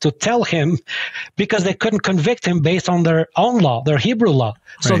Roman to tell him, because they couldn't convict him based on their own law, their Hebrew law.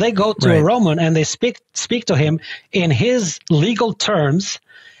 So they go to a Roman and they speak to him in his legal terms,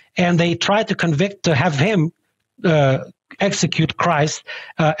 and they try to have him execute Christ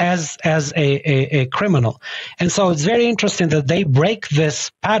as a criminal. And so it's very interesting that they break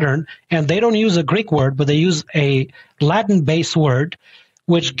this pattern, and they don't use a Greek word, but they use a Latin-based word,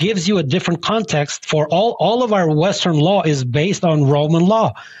 which gives you a different context. For all of our Western law is based on Roman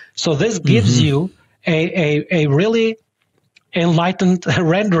law. So this gives you a really enlightened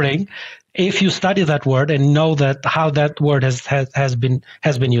rendering if you study that word and know that how that word has been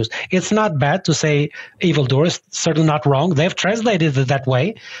used. It's not bad to say evildoer. It's certainly not wrong. They've translated it that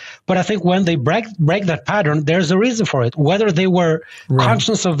way, but I think when they break that pattern, there's a reason for it. Whether they were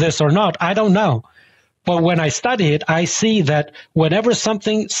conscious of this or not, I don't know. But when I study it, I see that whenever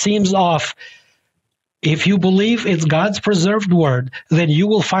something seems off, if you believe it's God's preserved word, then you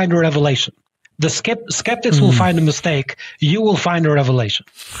will find a revelation. The skeptics will find a mistake. You will find a revelation.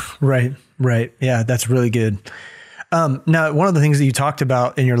 Right. Yeah, that's really good. Now, one of the things that you talked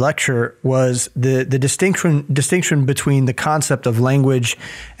about in your lecture was the distinction between the concept of language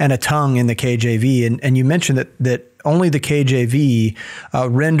and a tongue in the KJV. And you mentioned that only the KJV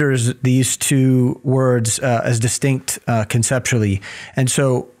renders these two words as distinct conceptually. And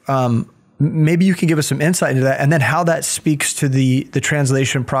so maybe you can give us some insight into that, and then how that speaks to the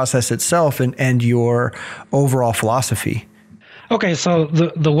translation process itself and your overall philosophy. Okay, so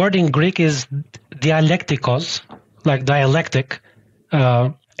the word in Greek is dialektikos, like dialectic,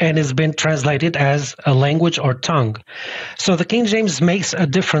 and has been translated as a language or tongue. So the King James makes a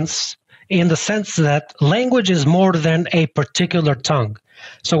difference in the sense that language is more than a particular tongue.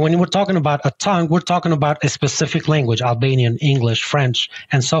 So when we're talking about a tongue, we're talking about a specific language, Albanian, English, French,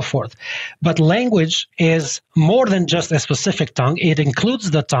 and so forth. But language is more than just a specific tongue. It includes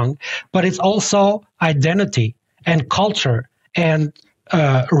the tongue, but it's also identity and culture and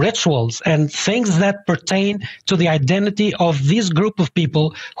rituals and things that pertain to the identity of this group of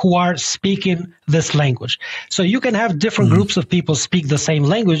people who are speaking this language. So you can have different groups of people speak the same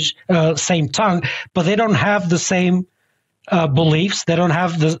language, same tongue, but they don't have the same beliefs. They don't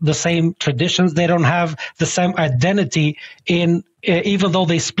have the same traditions. They don't have the same identity in even though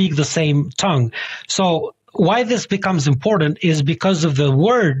they speak the same tongue. So why this becomes important is because of the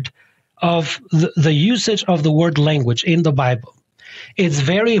word of the usage of the word language in the Bible. It's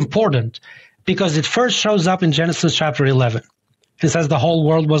very important because it first shows up in Genesis chapter 11. It says the whole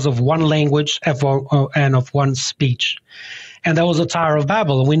world was of one language and of one speech. And there was a Tower of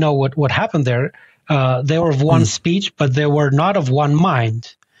Babel, and we know what happened there. They were of one speech, but they were not of one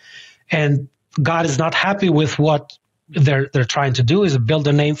mind. And God is not happy with what they're trying to do, is build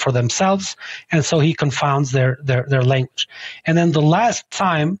a name for themselves, and so he confounds their language. And then the last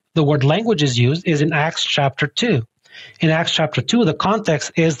time the word language is used is in Acts chapter 2. In Acts chapter 2, the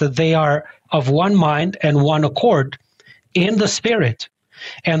context is that they are of one mind and one accord in the Spirit.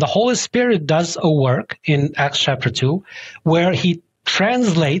 And the Holy Spirit does a work in Acts chapter 2 where he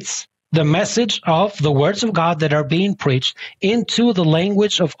translates the message of the words of God that are being preached into the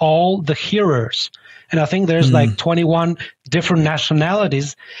language of all the hearers. And I think there's like 21 different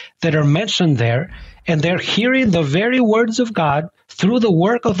nationalities that are mentioned there. And they're hearing the very words of God through the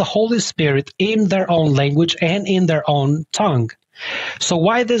work of the Holy Spirit in their own language and in their own tongue. So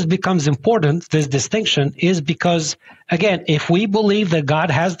why this becomes important, this distinction, is because, again, if we believe that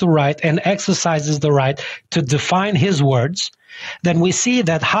God has the right and exercises the right to define his words, then we see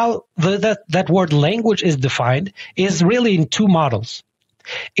that how that word language is defined is really in two models.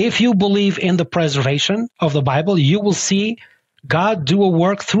 If you believe in the preservation of the Bible, you will see God do a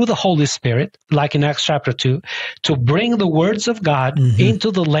work through the Holy Spirit, like in Acts chapter 2, to bring the words of God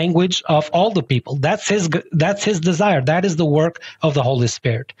into the language of all the people. That's his desire. That is the work of the Holy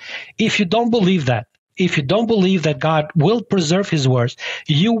Spirit. If you don't believe that, if you don't believe that God will preserve his words,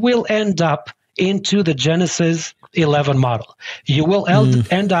 you will end up into the Genesis 11 model. You will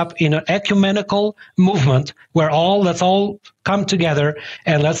end up in an ecumenical movement where let's all come together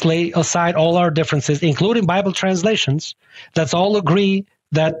and let's lay aside all our differences, including Bible translations. Let's all agree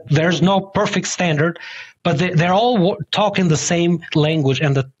that there's no perfect standard, but they're all talking the same language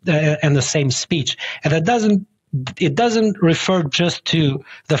and the same speech. And it doesn't refer just to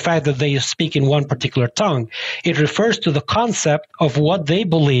the fact that they speak in one particular tongue. It refers to the concept of what they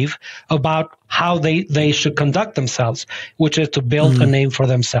believe about how they should conduct themselves, which is to build a name for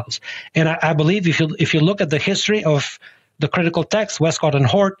themselves. And I believe if you look at the history of the critical text, Westcott and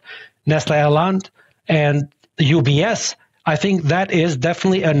Hort, Nestle Aland, and UBS, I think that is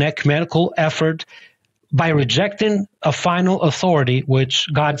definitely an ecumenical effort by rejecting a final authority which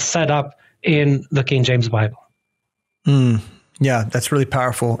God set up in the King James Bible. Yeah, that's really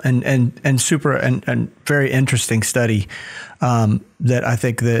powerful and super and very interesting study that I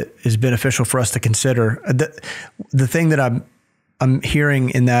think that is beneficial for us to consider. The thing that I'm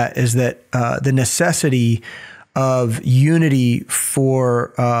hearing in that is that the necessity of unity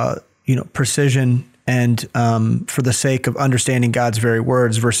for precision and for the sake of understanding God's very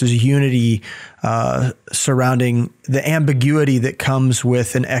words versus unity surrounding the ambiguity that comes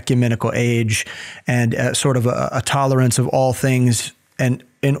with an ecumenical age and sort of a tolerance of all things, and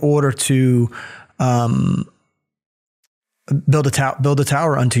in order to build a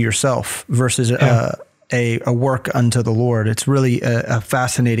tower unto yourself versus a work unto the Lord. It's really a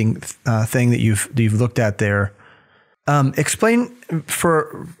fascinating thing that you've looked at there. Explain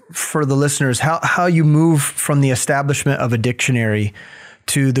for the listeners how you move from the establishment of a dictionary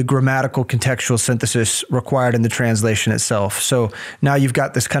to the grammatical contextual synthesis required in the translation itself. So now you've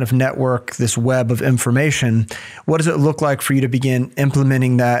got this kind of network, this web of information. What does it look like for you to begin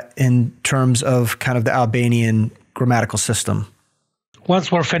implementing that in terms of kind of the Albanian grammatical system?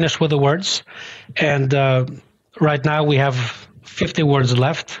 Once we're finished with the words, and right now we have 50 words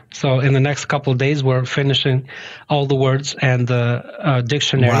left. So in the next couple of days, we're finishing all the words and the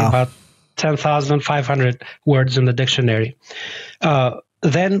dictionary, about 10,500 words in the dictionary.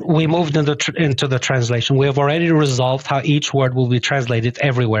 then we moved into the translation. We have already resolved how each word will be translated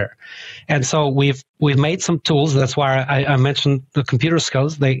everywhere. And so we've made some tools. That's why I mentioned the computer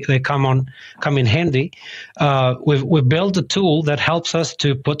skills. They come in handy. We've built a tool that helps us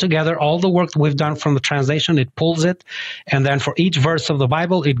to put together all the work that we've done from the translation. It pulls it, and then for each verse of the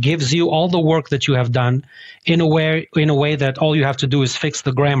Bible, it gives you all the work that you have done in a way that all you have to do is fix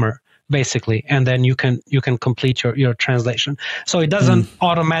the grammar, basically, and then you can complete your translation. So it doesn't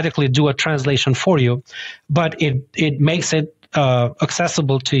automatically do a translation for you, but it makes it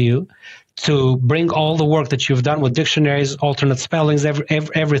accessible to you to bring all the work that you've done with dictionaries, alternate spellings,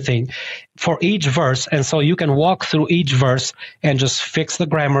 everything for each verse. And so you can walk through each verse and just fix the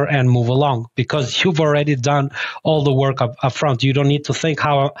grammar and move along, because you've already done all the work up front. You don't need to think,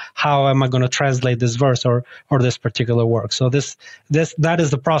 how am I going to translate this verse or this particular work? So that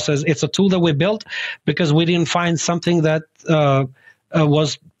is the process. It's a tool that we built because we didn't find something that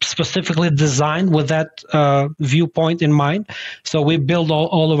was specifically designed with that viewpoint in mind. So we build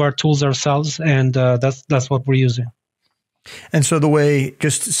all of our tools ourselves, and that's what we're using. And so the way,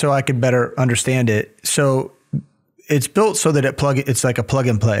 just so I could better understand it, so it's built so that it's like a plug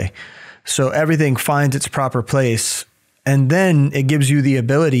and play. So everything finds its proper place, and then it gives you the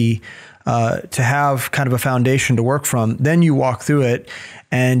ability to have kind of a foundation to work from. Then you walk through it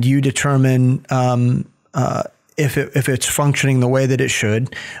and you determine if it's functioning the way that it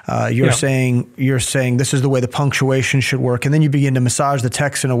should. You're saying this is the way the punctuation should work, and then you begin to massage the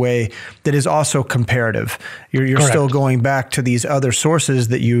text in a way that is also comparative. You're still going back to these other sources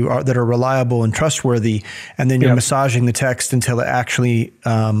that are reliable and trustworthy, and then you're massaging the text until it actually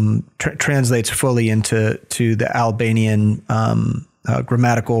translates fully into the Albanian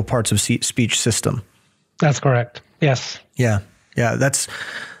grammatical parts of speech system. That's correct. Yes. Yeah. That's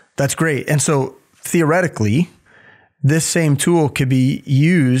great. And so theoretically, this same tool could be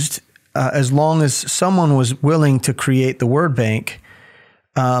used as long as someone was willing to create the word bank.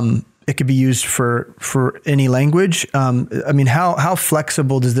 It could be used for any language. I mean, how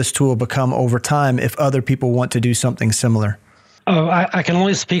flexible does this tool become over time if other people want to do something similar? I can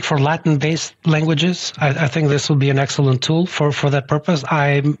only speak for Latin-based languages. I think this will be an excellent tool for that purpose.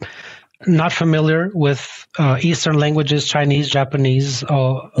 I'm not familiar with Eastern languages, Chinese, Japanese,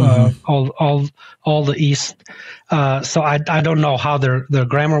 all the East. So I don't know how their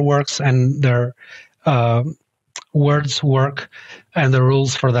grammar works and their words work and the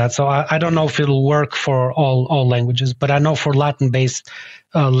rules for that. So I don't know if it'll work for all languages, but I know for Latin-based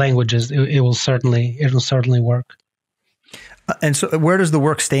languages, it will certainly work. And so where does the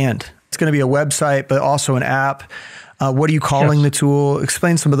work stand? It's going to be a website, but also an app. What are you calling the tool?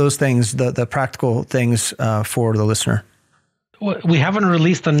 Explain some of those things, the practical things for the listener. We haven't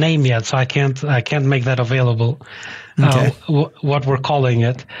released a name yet, so I can't make that available. Okay. What we're calling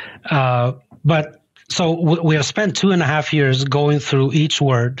it, but so we have spent 2.5 years going through each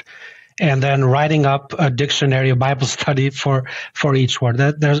word, and then writing up a dictionary, a Bible study for each word.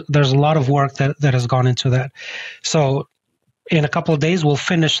 There's a lot of work that has gone into that. So in a couple of days, we'll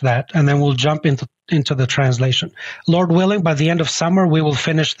finish that, and then we'll jump into the translation. Lord willing, by the end of summer, we will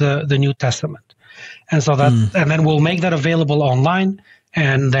finish the New Testament. And so and then we'll make that available online,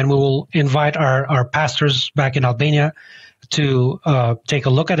 and then we will invite our pastors back in Albania to take a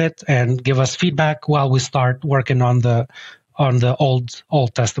look at it and give us feedback while we start working on the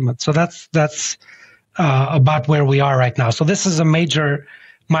Old Testament. So that's about where we are right now. So this is a major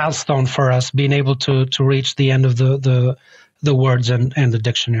milestone for us, being able to reach the end of the words and the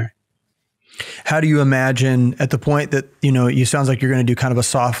dictionary. How do you imagine at the point that, you sounds like you're going to do kind of a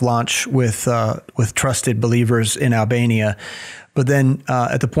soft launch with trusted believers in Albania, but then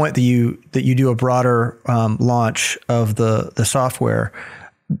at the point that you do a broader launch of the software,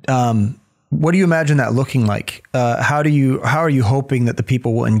 what do you imagine that looking like? How are you hoping that the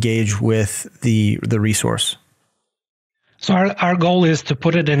people will engage with the resource? So our goal is to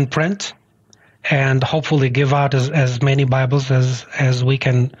put it in print and hopefully give out as many Bibles as we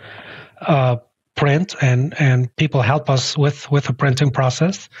can print, and people help us with the printing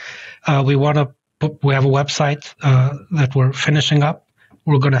process. We have a website that we're finishing up.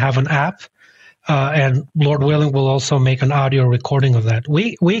 We're going to have an app, and Lord willing, we'll also make an audio recording of that.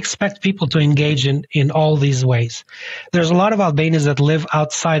 We expect people to engage in all these ways. There's a lot of Albanians that live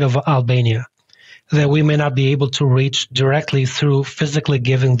outside of Albania that we may not be able to reach directly through physically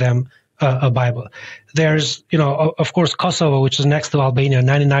giving them a Bible. There's, of course, Kosovo, which is next to Albania,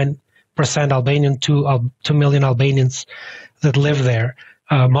 99% Albanian, 2 million Albanians that live there.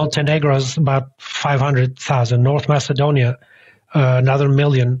 Montenegro is about 500,000. North Macedonia, another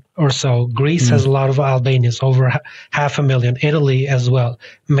million or so. Greece has a lot of Albanians, over 500,000. Italy as well.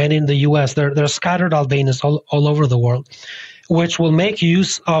 Many in the U.S. There are scattered Albanians all over the world, which will make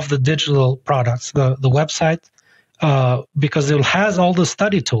use of the digital products, the website, because it has all the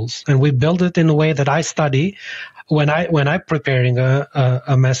study tools, and we build it in a way that I study when I'm preparing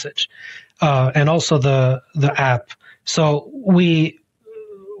a message, and also the app. So we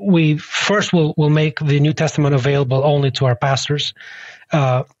first will make the New Testament available only to our pastors,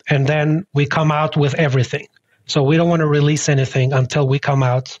 and then we come out with everything. So we don't want to release anything until we come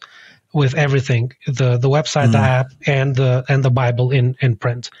out with everything: the website, the app, and the Bible in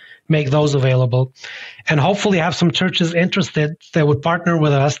print. Make those available, and hopefully have some churches interested that would partner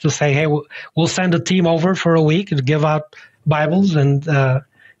with us to say, hey, we'll send a team over for a week and give out Bibles and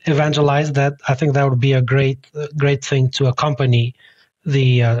evangelize that. I think that would be a great thing to accompany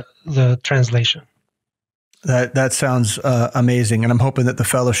the translation. That sounds amazing, and I'm hoping that the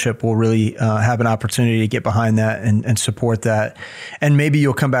fellowship will really have an opportunity to get behind that and support that. And maybe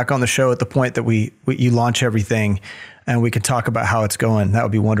you'll come back on the show at the point that you launch everything, and we can talk about how it's going. That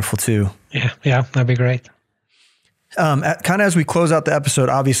would be wonderful too. Yeah, that'd be great. Kind of as we close out the episode,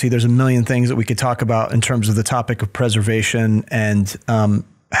 obviously there's a million things that we could talk about in terms of the topic of preservation and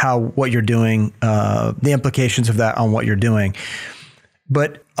how what you're doing, the implications of that on what you're doing.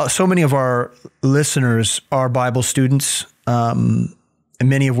 But so many of our listeners are Bible students, and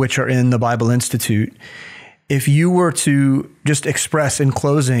many of which are in the Bible Institute. If you were to just express in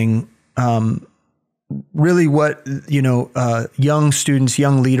closing, really what young students,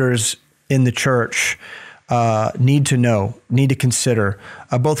 young leaders in the church need to know, need to consider,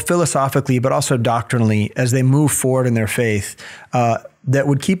 both philosophically but also doctrinally, as they move forward in their faith, that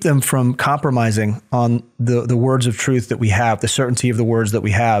would keep them from compromising on the words of truth that we have, the certainty of the words that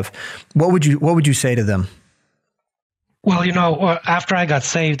we have, what would you say to them? Well, after I got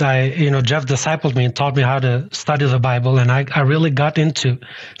saved, Jeff discipled me and taught me how to study the Bible, and I really got into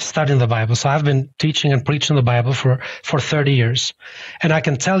studying the Bible. So I've been teaching and preaching the Bible for 30 years. And I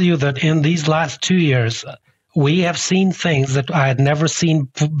can tell you that in these last 2 years, we have seen things that I had never seen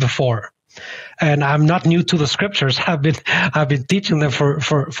before. And I'm not new to the scriptures. I've been teaching them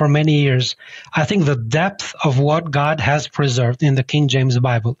for many years. I think the depth of what God has preserved in the King James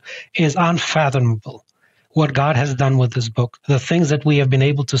Bible is unfathomable. What God has done with this book, the things that we have been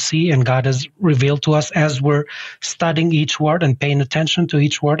able to see and God has revealed to us as we're studying each word and paying attention to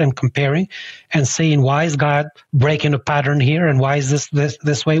each word and comparing and seeing, why is God breaking a pattern here, and why is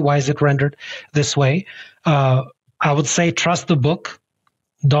this way? Why is it rendered this way? I would say trust the book.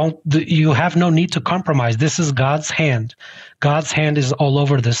 You have no need to compromise. This is God's hand. God's hand is all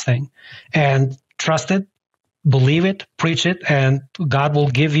over this thing, and trust it, believe it, preach it, and God will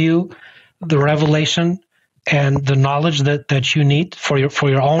give you the revelation and the knowledge that you need for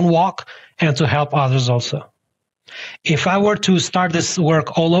your own walk and to help others also. If I were to start this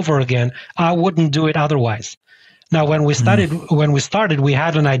work all over again, I wouldn't do it otherwise. Now, when we started, we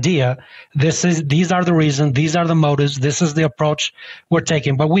had an idea. These are the reasons, these are the motives, this is the approach we're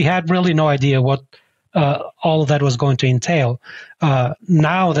taking, but we had really no idea what all of that was going to entail.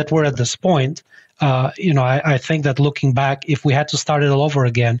 Now that we're at this point, I think that looking back, if we had to start it all over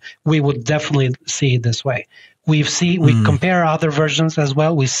again, we would definitely see it this way. We compare other versions as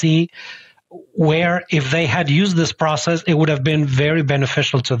well. We see where, if they had used this process, it would have been very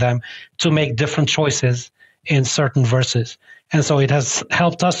beneficial to them to make different choices in certain verses. And so it has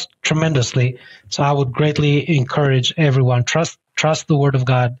helped us tremendously. So I would greatly encourage everyone, trust the word of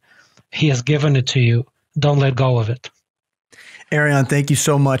God. He has given it to you. Don't let go of it. Erion, thank you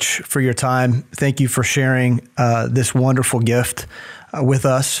so much for your time. Thank you for sharing this wonderful gift with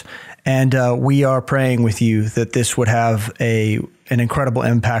us. And we are praying with you that this would have an incredible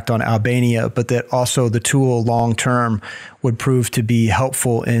impact on Albania, but that also the tool long-term would prove to be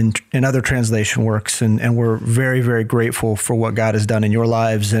helpful in other translation works. And we're very, very grateful for what God has done in your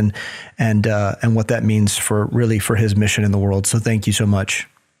lives and what that means for his mission in the world. So thank you so much.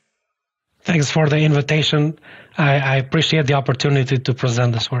 Thanks for the invitation. I appreciate the opportunity to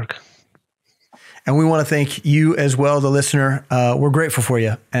present this work. And we want to thank you as well, the listener. We're grateful for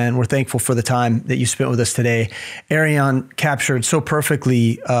you, and we're thankful for the time that you spent with us today. Erion captured so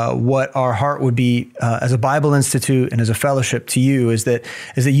perfectly what our heart would be as a Bible Institute and as a fellowship to you is that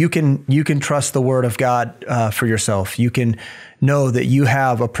you can trust the Word of God for yourself. You can know that you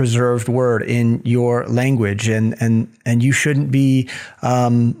have a preserved word in your language, and you shouldn't be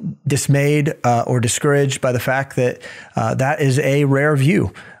dismayed or discouraged by the fact that that is a rare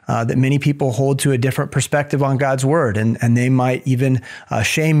view. that many people hold to a different perspective on God's word, and they might even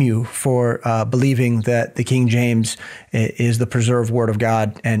shame you for believing that the King James is the preserved word of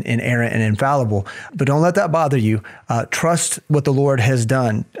God and inerrant and infallible. But don't let that bother you. Trust what the Lord has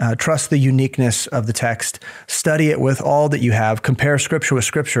done. Trust the uniqueness of the text. Study it with all that you have. Compare Scripture with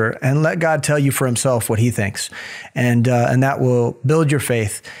Scripture, and let God tell you for himself what he thinks. And that will build your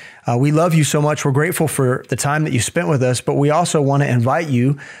faith. We love you so much. We're grateful for the time that you spent with us, but we also want to invite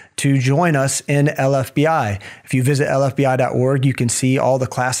you to join us in LFBI. If you visit lfbi.org, you can see all the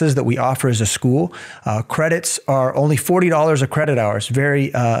classes that we offer as a school. Credits are only $40 a credit hour. It's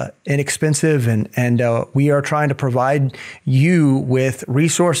very inexpensive, and we are trying to provide you with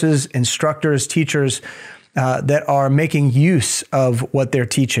resources, instructors, teachers that are making use of what they're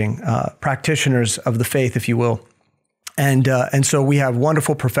teaching, practitioners of the faith, if you will. And so we have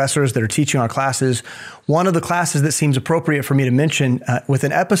wonderful professors that are teaching our classes. One of the classes that seems appropriate for me to mention with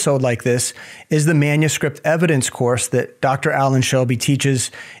an episode like this is the manuscript evidence course that Dr. Alan Shelby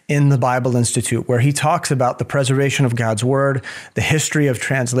teaches in the Bible Institute, where he talks about the preservation of God's word, the history of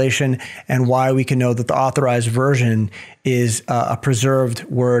translation, and why we can know that the authorized version is a preserved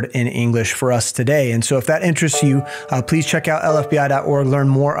word in English for us today. And so if that interests you, please check out lfbi.org, learn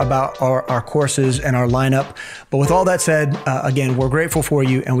more about our courses and our lineup. But with all that said, again, we're grateful for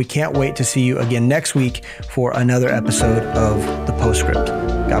you, and we can't wait to see you again next week for another episode of The Postscript.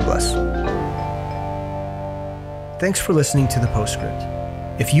 God bless. Thanks for listening to The Postscript.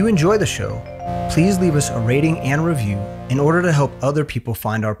 If you enjoy the show, please leave us a rating and review in order to help other people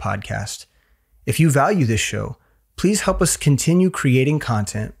find our podcast. If you value this show, please help us continue creating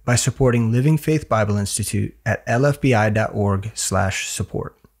content by supporting Living Faith Bible Institute at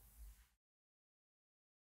lfbi.org/support.